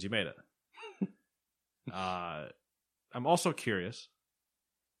 congratulations, you made it. I'm also curious.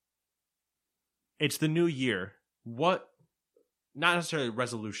 It's the new year. What... Not necessarily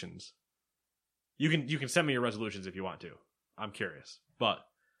resolutions. You can send me your resolutions if you want to. I'm curious. But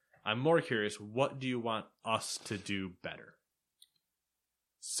I'm more curious, what do you want us to do better?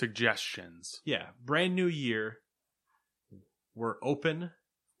 Suggestions. Yeah. Brand new year. We're open.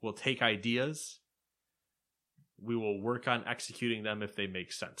 We'll take ideas. We will work on executing them if they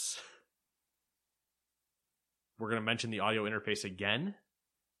make sense. We're going to mention the audio interface again,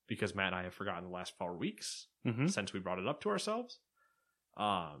 because Matt and I have forgotten the last 4 weeks since we brought it up to ourselves.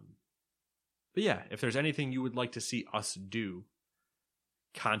 But yeah, if there's anything you would like to see us do,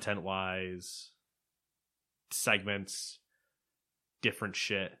 content-wise, segments, different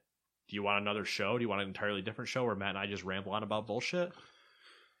shit. Do you want another show? Do you want an entirely different show where Matt and I just ramble on about bullshit?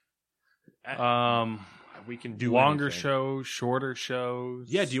 We can do longer anything. shows, shorter shows.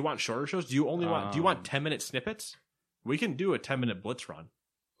 Yeah, do you want shorter shows? Do you only want 10-minute snippets? We can do a 10-minute blitz run.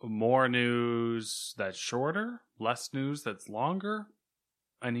 More news that's shorter, less news that's longer.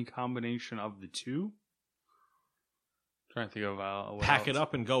 Any combination of the two. Trying to think of what pack else. It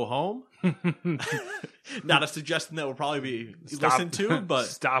up and go home. Not a suggestion that will probably be listened to, but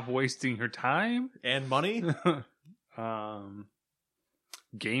stop wasting your time and money.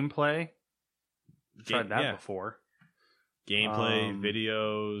 Gameplay. Tried that before. Gameplay,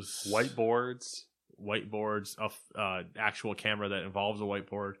 videos, whiteboards, actual camera that involves a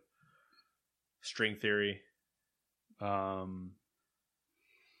whiteboard, string theory.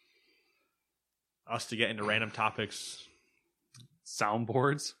 Us to get into random topics.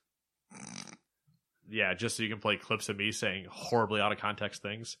 Soundboards. Yeah, just so you can play clips of me saying horribly out of context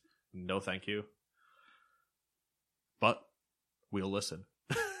things. No, thank you. But we'll listen.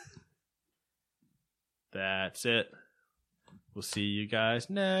 That's it. We'll see you guys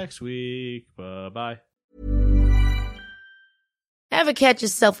next week. Bye-bye. Ever catch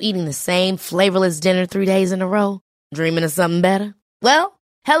yourself eating the same flavorless dinner 3 days in a row? Dreaming of something better? Well,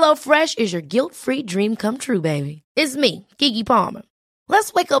 HelloFresh is your guilt-free dream come true, baby. It's me, Keke Palmer.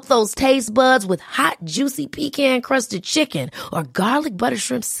 Let's wake up those taste buds with hot, juicy pecan-crusted chicken or garlic butter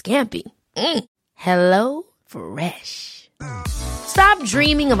shrimp scampi. Hello Fresh. Stop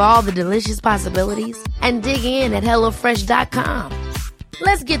dreaming of all the delicious possibilities and dig in at HelloFresh.com.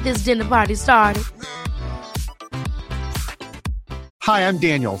 Let's get this dinner party started. Hi, I'm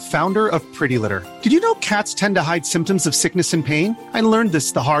Daniel, founder of Pretty Litter. Did you know cats tend to hide symptoms of sickness and pain? I learned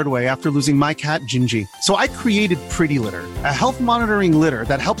this the hard way after losing my cat, Gingy. So I created Pretty Litter, a health monitoring litter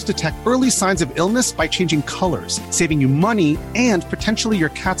that helps detect early signs of illness by changing colors, saving you money and potentially your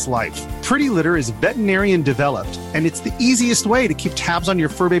cat's life. Pretty Litter is veterinarian developed, and it's the easiest way to keep tabs on your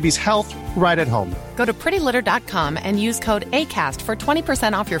fur baby's health right at home. Go to prettylitter.com and use code ACAST for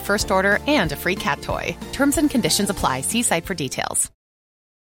 20% off your first order and a free cat toy. Terms and conditions apply. See site for details.